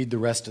 So I'll read the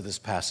rest of this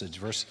passage,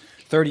 verse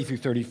 30 through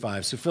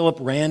 35. So Philip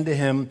ran to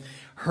him,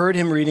 heard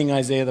him reading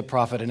Isaiah the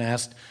prophet, and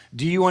asked,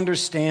 "Do you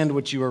understand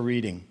what you are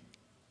reading?"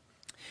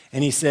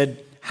 And he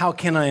said, "How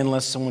can I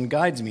unless someone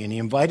guides me?" And he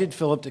invited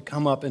Philip to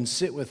come up and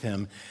sit with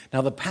him.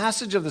 Now the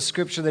passage of the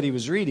scripture that he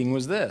was reading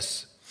was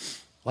this: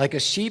 "Like a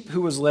sheep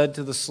who was led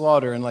to the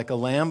slaughter, and like a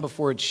lamb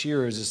before its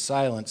shearers is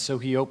silent, so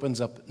he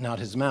opens up not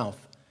his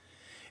mouth.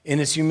 In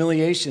his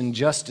humiliation,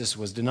 justice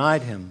was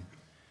denied him.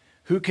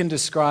 Who can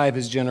describe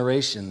his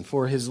generation?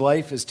 For his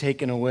life is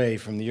taken away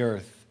from the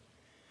earth."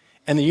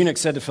 And the eunuch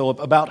said to Philip,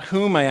 "About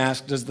whom, I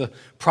ask, does the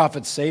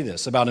prophet say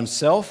this? About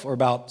himself or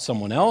about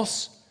someone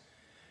else?"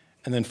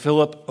 And then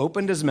Philip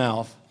opened his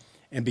mouth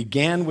and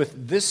beginning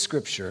with this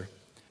scripture,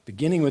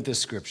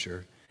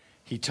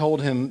 he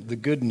told him the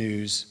good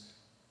news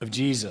of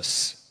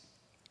Jesus.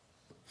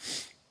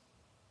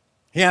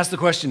 He asked the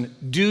question,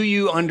 do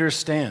you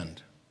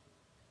understand?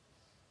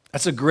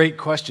 That's a great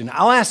question.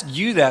 I'll ask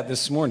you that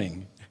this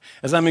morning.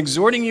 As I'm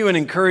exhorting you and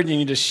encouraging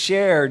you to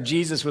share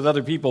Jesus with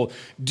other people,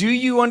 do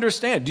you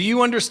understand? Do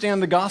you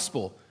understand the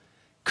gospel?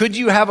 Could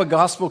you have a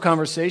gospel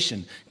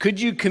conversation?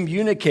 Could you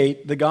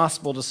communicate the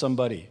gospel to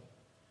somebody?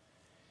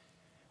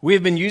 We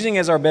have been using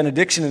as our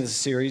benediction in this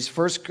series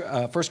 1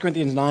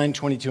 Corinthians 9,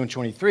 22 and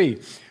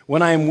 23.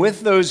 "When I am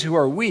with those who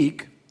are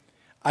weak,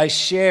 I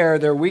share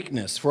their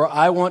weakness, for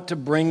I want to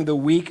bring the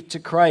weak to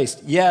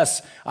Christ.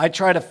 Yes, I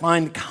try to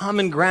find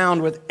common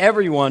ground with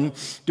everyone,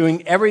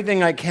 doing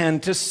everything I can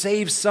to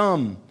save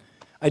some.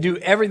 I do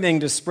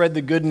everything to spread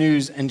the good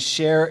news and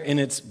share in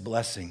its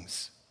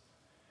blessings."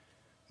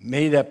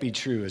 May that be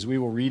true as we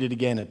will read it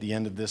again at the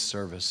end of this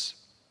service.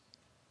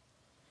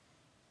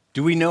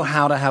 Do we know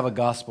how to have a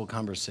gospel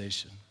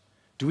conversation?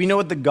 Do we know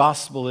what the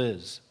gospel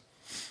is?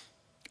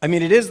 I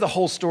mean, it is the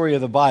whole story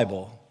of the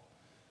Bible.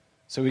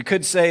 So we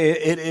could say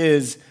it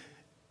is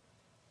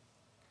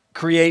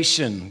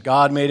creation.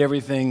 God made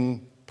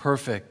everything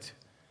perfect.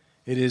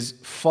 It is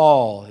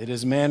fall. It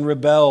is man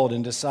rebelled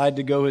and decided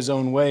to go his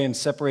own way and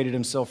separated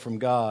himself from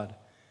God.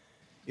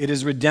 It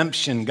is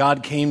redemption.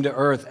 God came to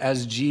earth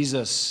as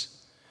Jesus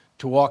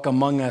to walk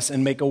among us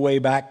and make a way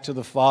back to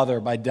the Father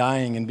by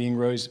dying and being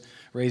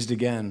raised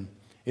again.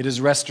 It is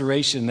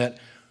restoration, that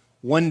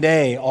one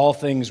day all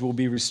things will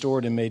be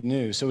restored and made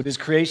new. So it is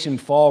creation,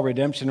 fall,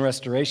 redemption,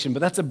 restoration, but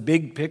that's a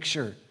big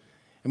picture.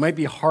 It might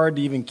be hard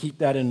to even keep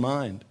that in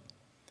mind.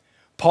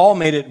 Paul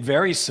made it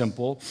very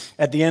simple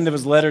at the end of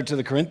his letter to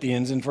the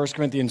Corinthians in 1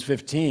 Corinthians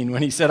 15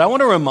 when he said, "I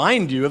want to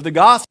remind you of the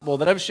gospel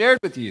that I've shared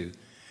with you.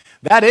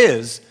 That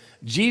is,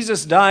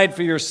 Jesus died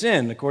for your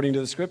sin, according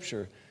to the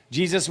scripture.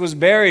 Jesus was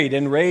buried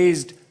and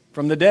raised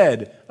from the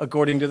dead,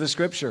 according to the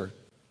scripture."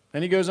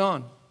 And he goes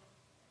on.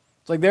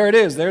 It's like, there it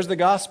is. There's the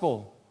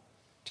gospel.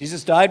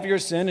 Jesus died for your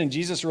sin, and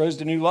Jesus rose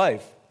to new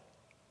life.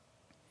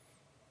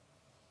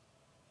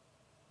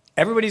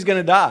 Everybody's going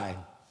to die.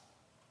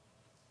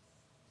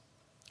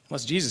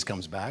 Unless Jesus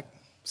comes back,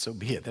 so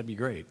be it. That'd be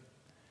great.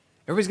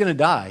 Everybody's going to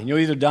die. And you'll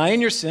either die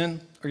in your sin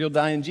or you'll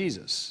die in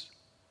Jesus.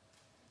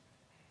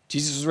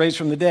 Jesus was raised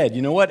from the dead.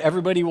 You know what?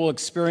 Everybody will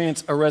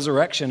experience a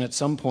resurrection at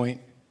some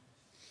point.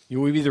 You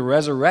will be either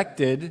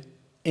resurrected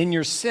in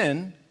your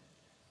sin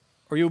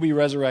or you'll be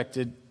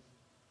resurrected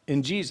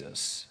in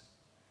Jesus.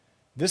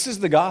 This is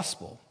the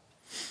gospel.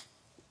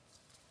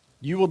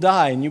 You will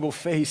die and you will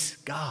face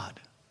God.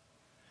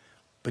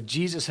 But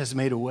Jesus has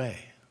made a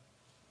way.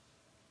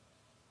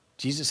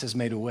 Jesus has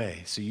made a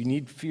way. So you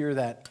need fear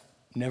that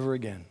never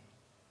again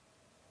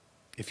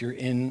if you're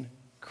in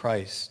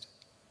Christ.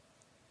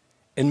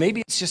 And maybe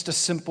it's just a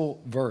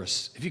simple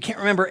verse. If you can't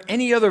remember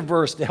any other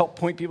verse to help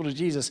point people to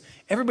Jesus,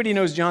 everybody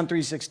knows John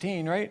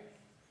 3:16, right?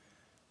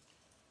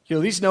 You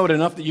at least know it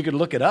enough that you could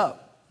look it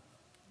up.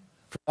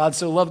 "For God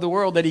so loved the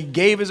world that he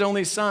gave his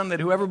only son,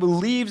 that whoever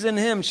believes in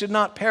him should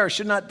not perish,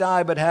 should not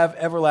die, but have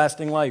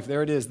everlasting life."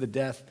 There it is, the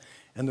death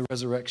and the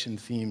resurrection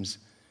themes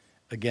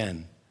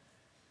again.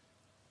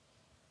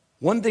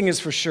 One thing is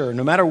for sure,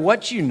 no matter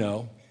what you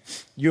know,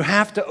 you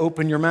have to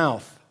open your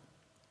mouth.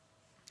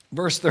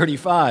 Verse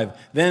 35,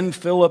 then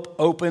Philip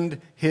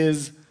opened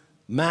his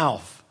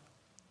mouth.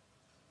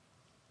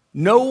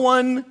 No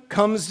one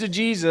comes to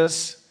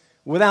Jesus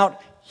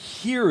without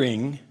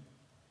hearing,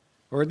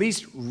 or at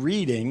least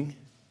reading,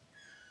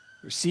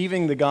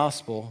 receiving the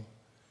gospel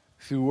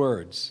through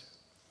words.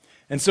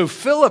 And so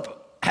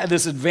Philip had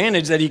this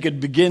advantage that he could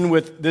begin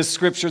with this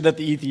scripture that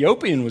the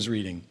Ethiopian was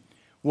reading.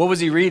 What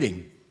was he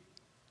reading?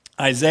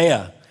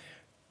 Isaiah.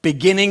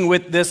 Beginning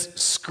with this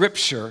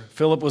scripture,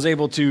 Philip was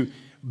able to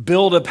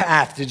build a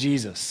path to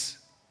Jesus.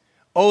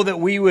 Oh, that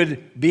we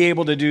would be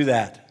able to do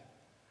that.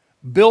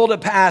 Build a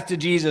path to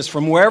Jesus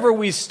from wherever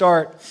we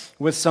start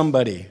with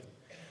somebody.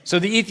 So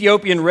the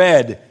Ethiopian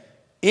read,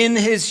 in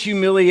his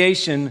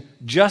humiliation,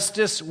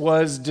 justice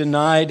was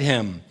denied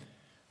him.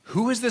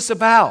 Who is this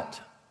about?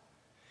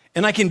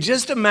 And I can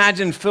just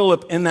imagine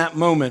Philip in that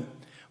moment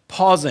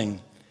pausing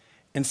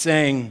and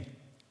saying,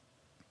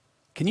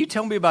 can you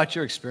tell me about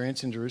your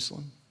experience in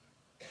Jerusalem?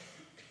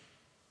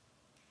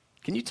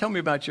 Can you tell me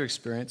about your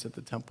experience at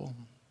the temple?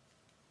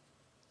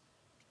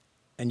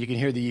 And you can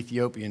hear the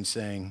Ethiopian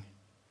saying,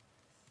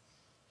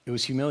 it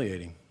was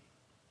humiliating.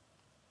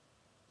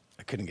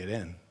 I couldn't get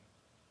in.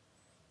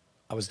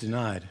 I was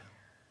denied.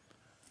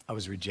 I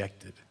was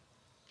rejected.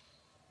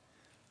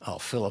 Oh,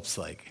 Philip's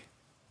like,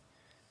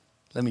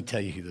 let me tell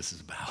you who this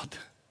is about.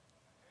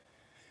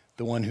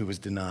 The one who was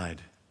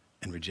denied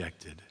and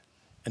rejected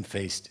and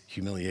faced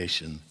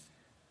humiliation.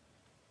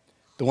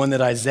 The one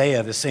that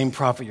Isaiah, the same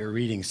prophet you're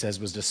reading, says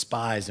was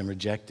despised and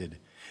rejected.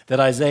 That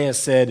Isaiah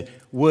said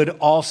would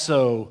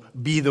also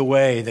be the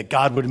way, that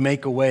God would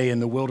make a way in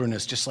the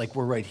wilderness, just like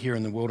we're right here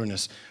in the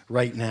wilderness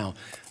right now.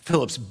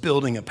 Philip's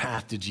building a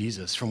path to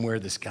Jesus from where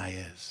this guy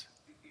is.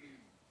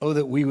 Oh,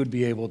 that we would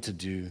be able to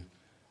do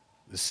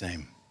the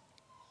same.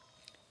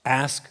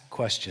 Ask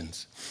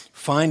questions.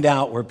 Find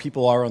out where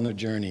people are on their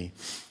journey,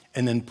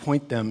 and then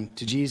point them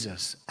to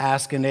Jesus.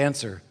 Ask and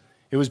answer.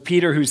 It was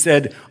Peter who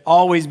said,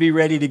 always be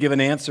ready to give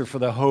an answer for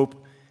the hope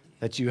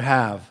that you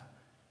have.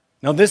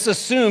 Now, this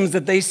assumes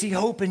that they see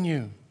hope in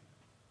you.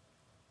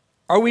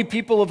 Are we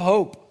people of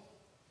hope?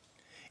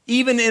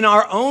 Even in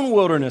our own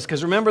wilderness,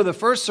 because remember the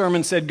first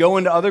sermon said, go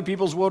into other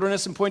people's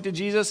wilderness and point to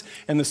Jesus,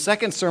 and the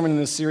second sermon in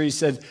this series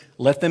said,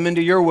 let them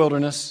into your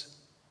wilderness.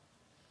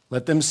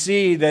 Let them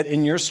see that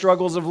in your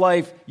struggles of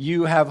life,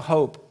 you have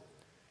hope.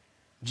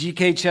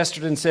 G.K.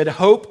 Chesterton said,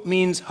 hope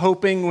means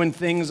hoping when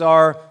things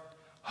are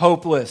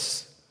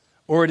hopeless,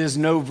 or it is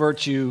no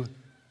virtue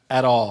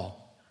at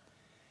all.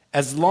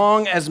 As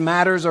long as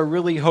matters are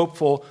really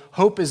hopeful,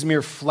 hope is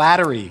mere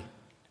flattery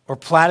or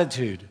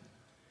platitude.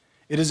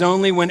 It is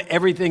only when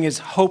everything is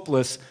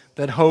hopeless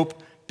that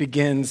hope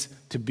begins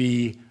to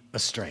be a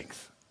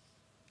strength.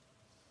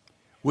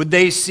 Would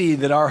they see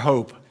that our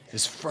hope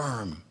is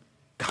firm,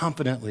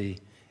 confidently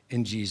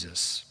in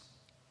Jesus?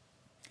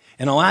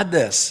 And I'll add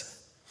this.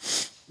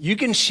 You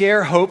can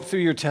share hope through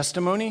your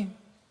testimony,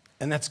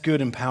 and that's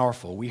good and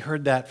powerful. We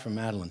heard that from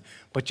Madeline.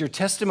 But your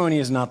testimony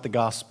is not the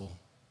gospel.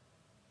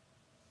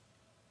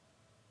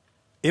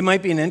 It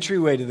might be an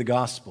entryway to the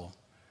gospel,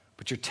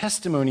 but your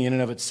testimony in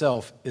and of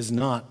itself is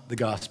not the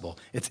gospel.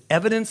 It's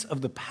evidence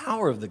of the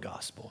power of the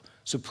gospel.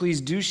 So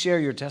please do share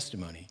your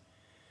testimony.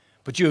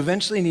 But you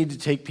eventually need to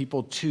take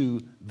people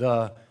to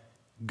the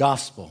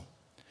gospel.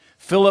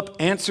 Philip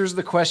answers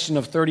the question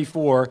of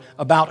 34,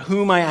 about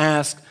whom I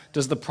ask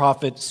does the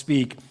prophet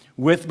speak,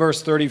 with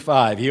verse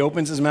 35. He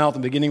opens his mouth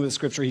and beginning with the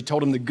scripture, he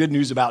told him the good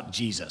news about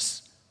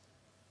Jesus.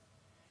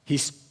 He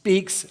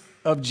speaks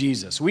of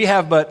Jesus. We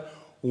have but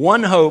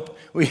one hope.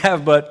 We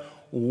have but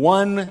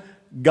one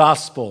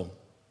gospel.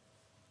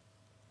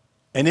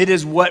 And it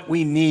is what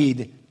we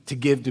need to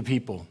give to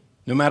people,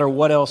 no matter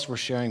what else we're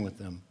sharing with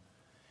them.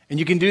 And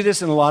you can do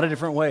this in a lot of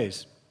different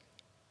ways.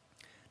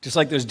 Just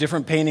like there's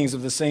different paintings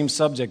of the same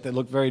subject that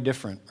look very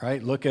different,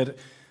 right? Look at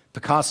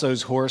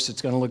Picasso's horse.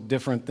 It's going to look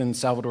different than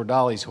Salvador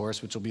Dali's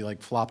horse, which will be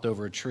like flopped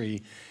over a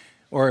tree.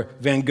 Or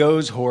Van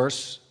Gogh's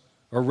horse,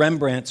 or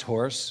Rembrandt's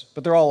horse,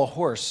 but they're all a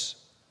horse.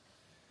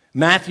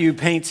 Matthew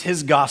paints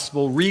his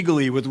gospel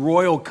regally with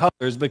royal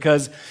colors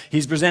because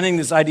he's presenting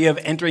this idea of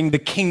entering the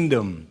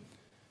kingdom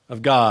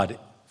of God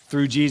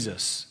through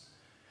Jesus.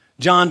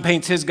 John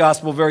paints his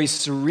gospel very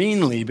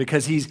serenely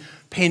because he's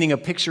painting a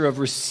picture of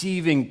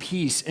receiving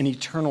peace and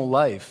eternal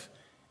life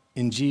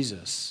in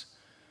Jesus.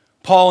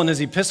 Paul in his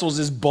epistles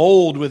is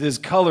bold with his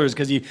colors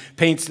because he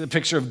paints the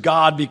picture of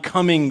God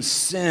becoming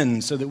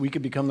sin so that we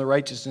could become the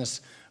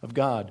righteousness of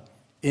God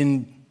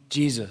in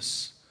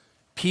Jesus.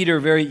 Peter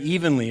very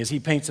evenly as he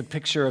paints a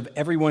picture of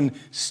everyone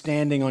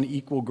standing on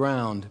equal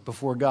ground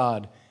before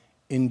God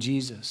in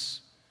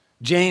Jesus.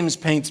 James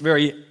paints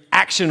very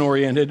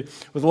action-oriented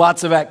with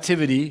lots of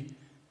activity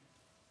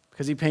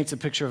because he paints a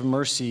picture of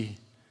mercy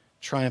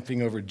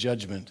triumphing over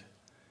judgment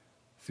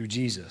through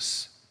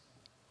Jesus.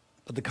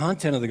 But the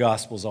content of the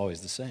gospel is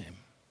always the same.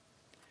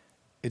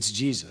 It's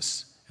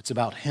Jesus. It's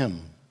about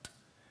him.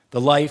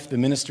 The life, the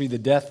ministry, the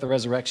death, the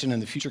resurrection,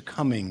 and the future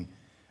coming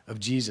of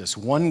Jesus.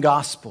 One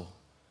gospel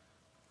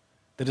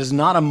that is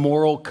not a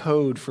moral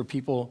code for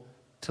people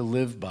to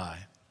live by.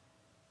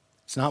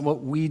 It's not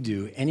what we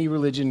do. Any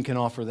religion can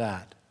offer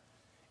that.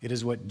 It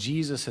is what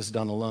Jesus has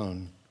done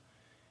alone,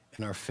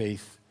 and our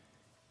faith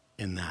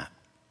in that.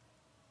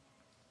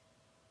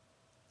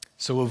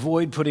 So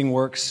avoid putting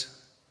works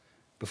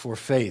before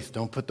faith.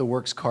 Don't put the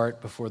works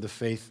cart before the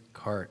faith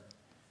cart.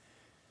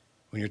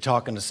 When you're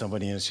talking to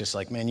somebody and it's just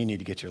like, man, you need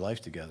to get your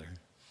life together.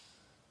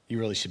 You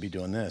really should be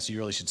doing this. You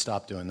really should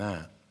stop doing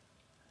that.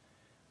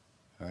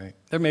 All right?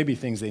 There may be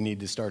things they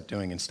need to start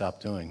doing and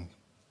stop doing,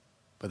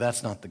 but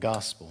that's not the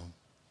gospel.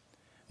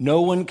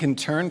 No one can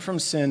turn from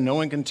sin, no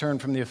one can turn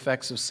from the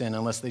effects of sin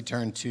unless they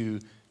turn to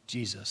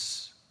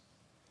Jesus.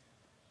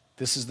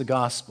 This is the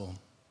gospel.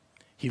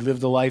 He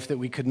lived the life that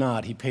we could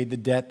not. He paid the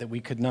debt that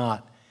we could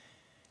not.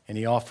 And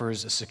he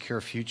offers a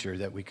secure future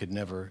that we could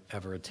never,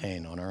 ever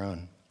attain on our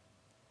own.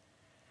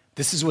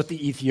 This is what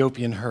the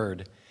Ethiopian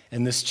heard.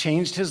 And this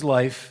changed his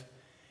life.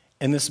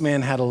 And this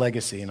man had a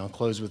legacy. And I'll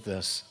close with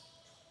this.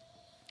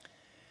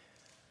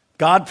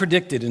 God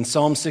predicted in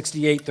Psalm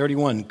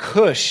 68:31,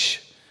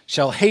 Cush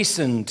shall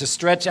hasten to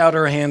stretch out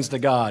her hands to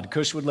God.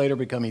 Cush would later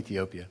become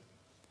Ethiopia.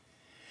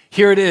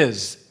 Here it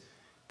is.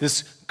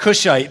 This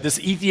Cushite, this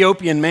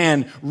Ethiopian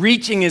man,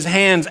 reaching his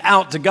hands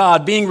out to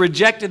God, being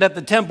rejected at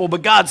the temple,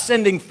 but God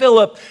sending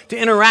Philip to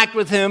interact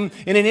with him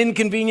in an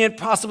inconvenient,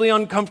 possibly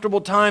uncomfortable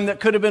time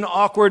that could have been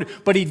awkward,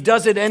 but he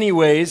does it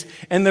anyways.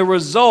 And the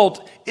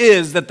result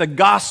is that the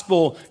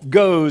gospel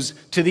goes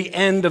to the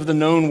end of the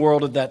known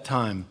world at that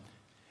time.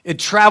 It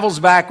travels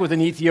back with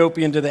an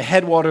Ethiopian to the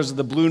headwaters of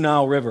the Blue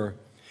Nile River.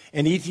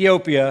 And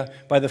Ethiopia,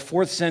 by the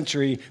 4th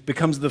century,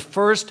 becomes the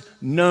first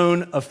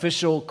known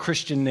official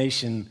Christian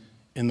nation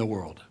in the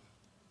world.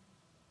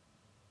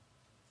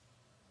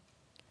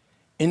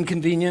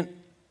 Inconvenient,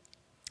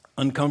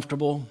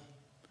 uncomfortable,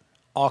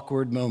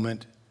 awkward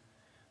moment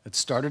that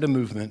started a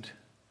movement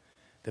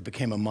that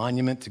became a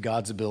monument to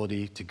God's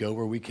ability to go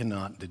where we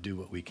cannot, to do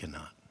what we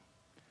cannot.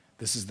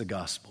 This is the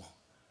gospel.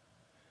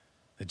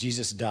 That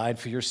Jesus died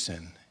for your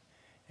sin,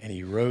 and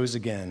he rose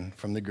again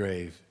from the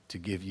grave to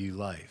give you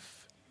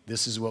life.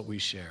 This is what we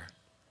share.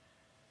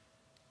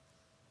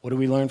 What do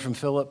we learn from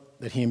Philip?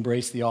 That he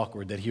embraced the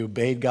awkward, that he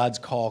obeyed God's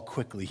call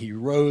quickly. He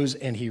rose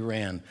and he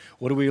ran.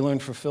 What do we learn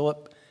from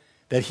Philip?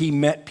 That he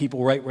met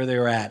people right where they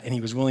were at, and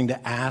he was willing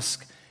to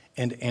ask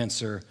and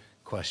answer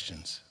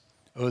questions.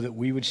 Oh, that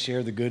we would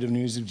share the good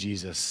news of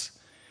Jesus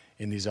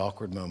in these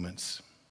awkward moments.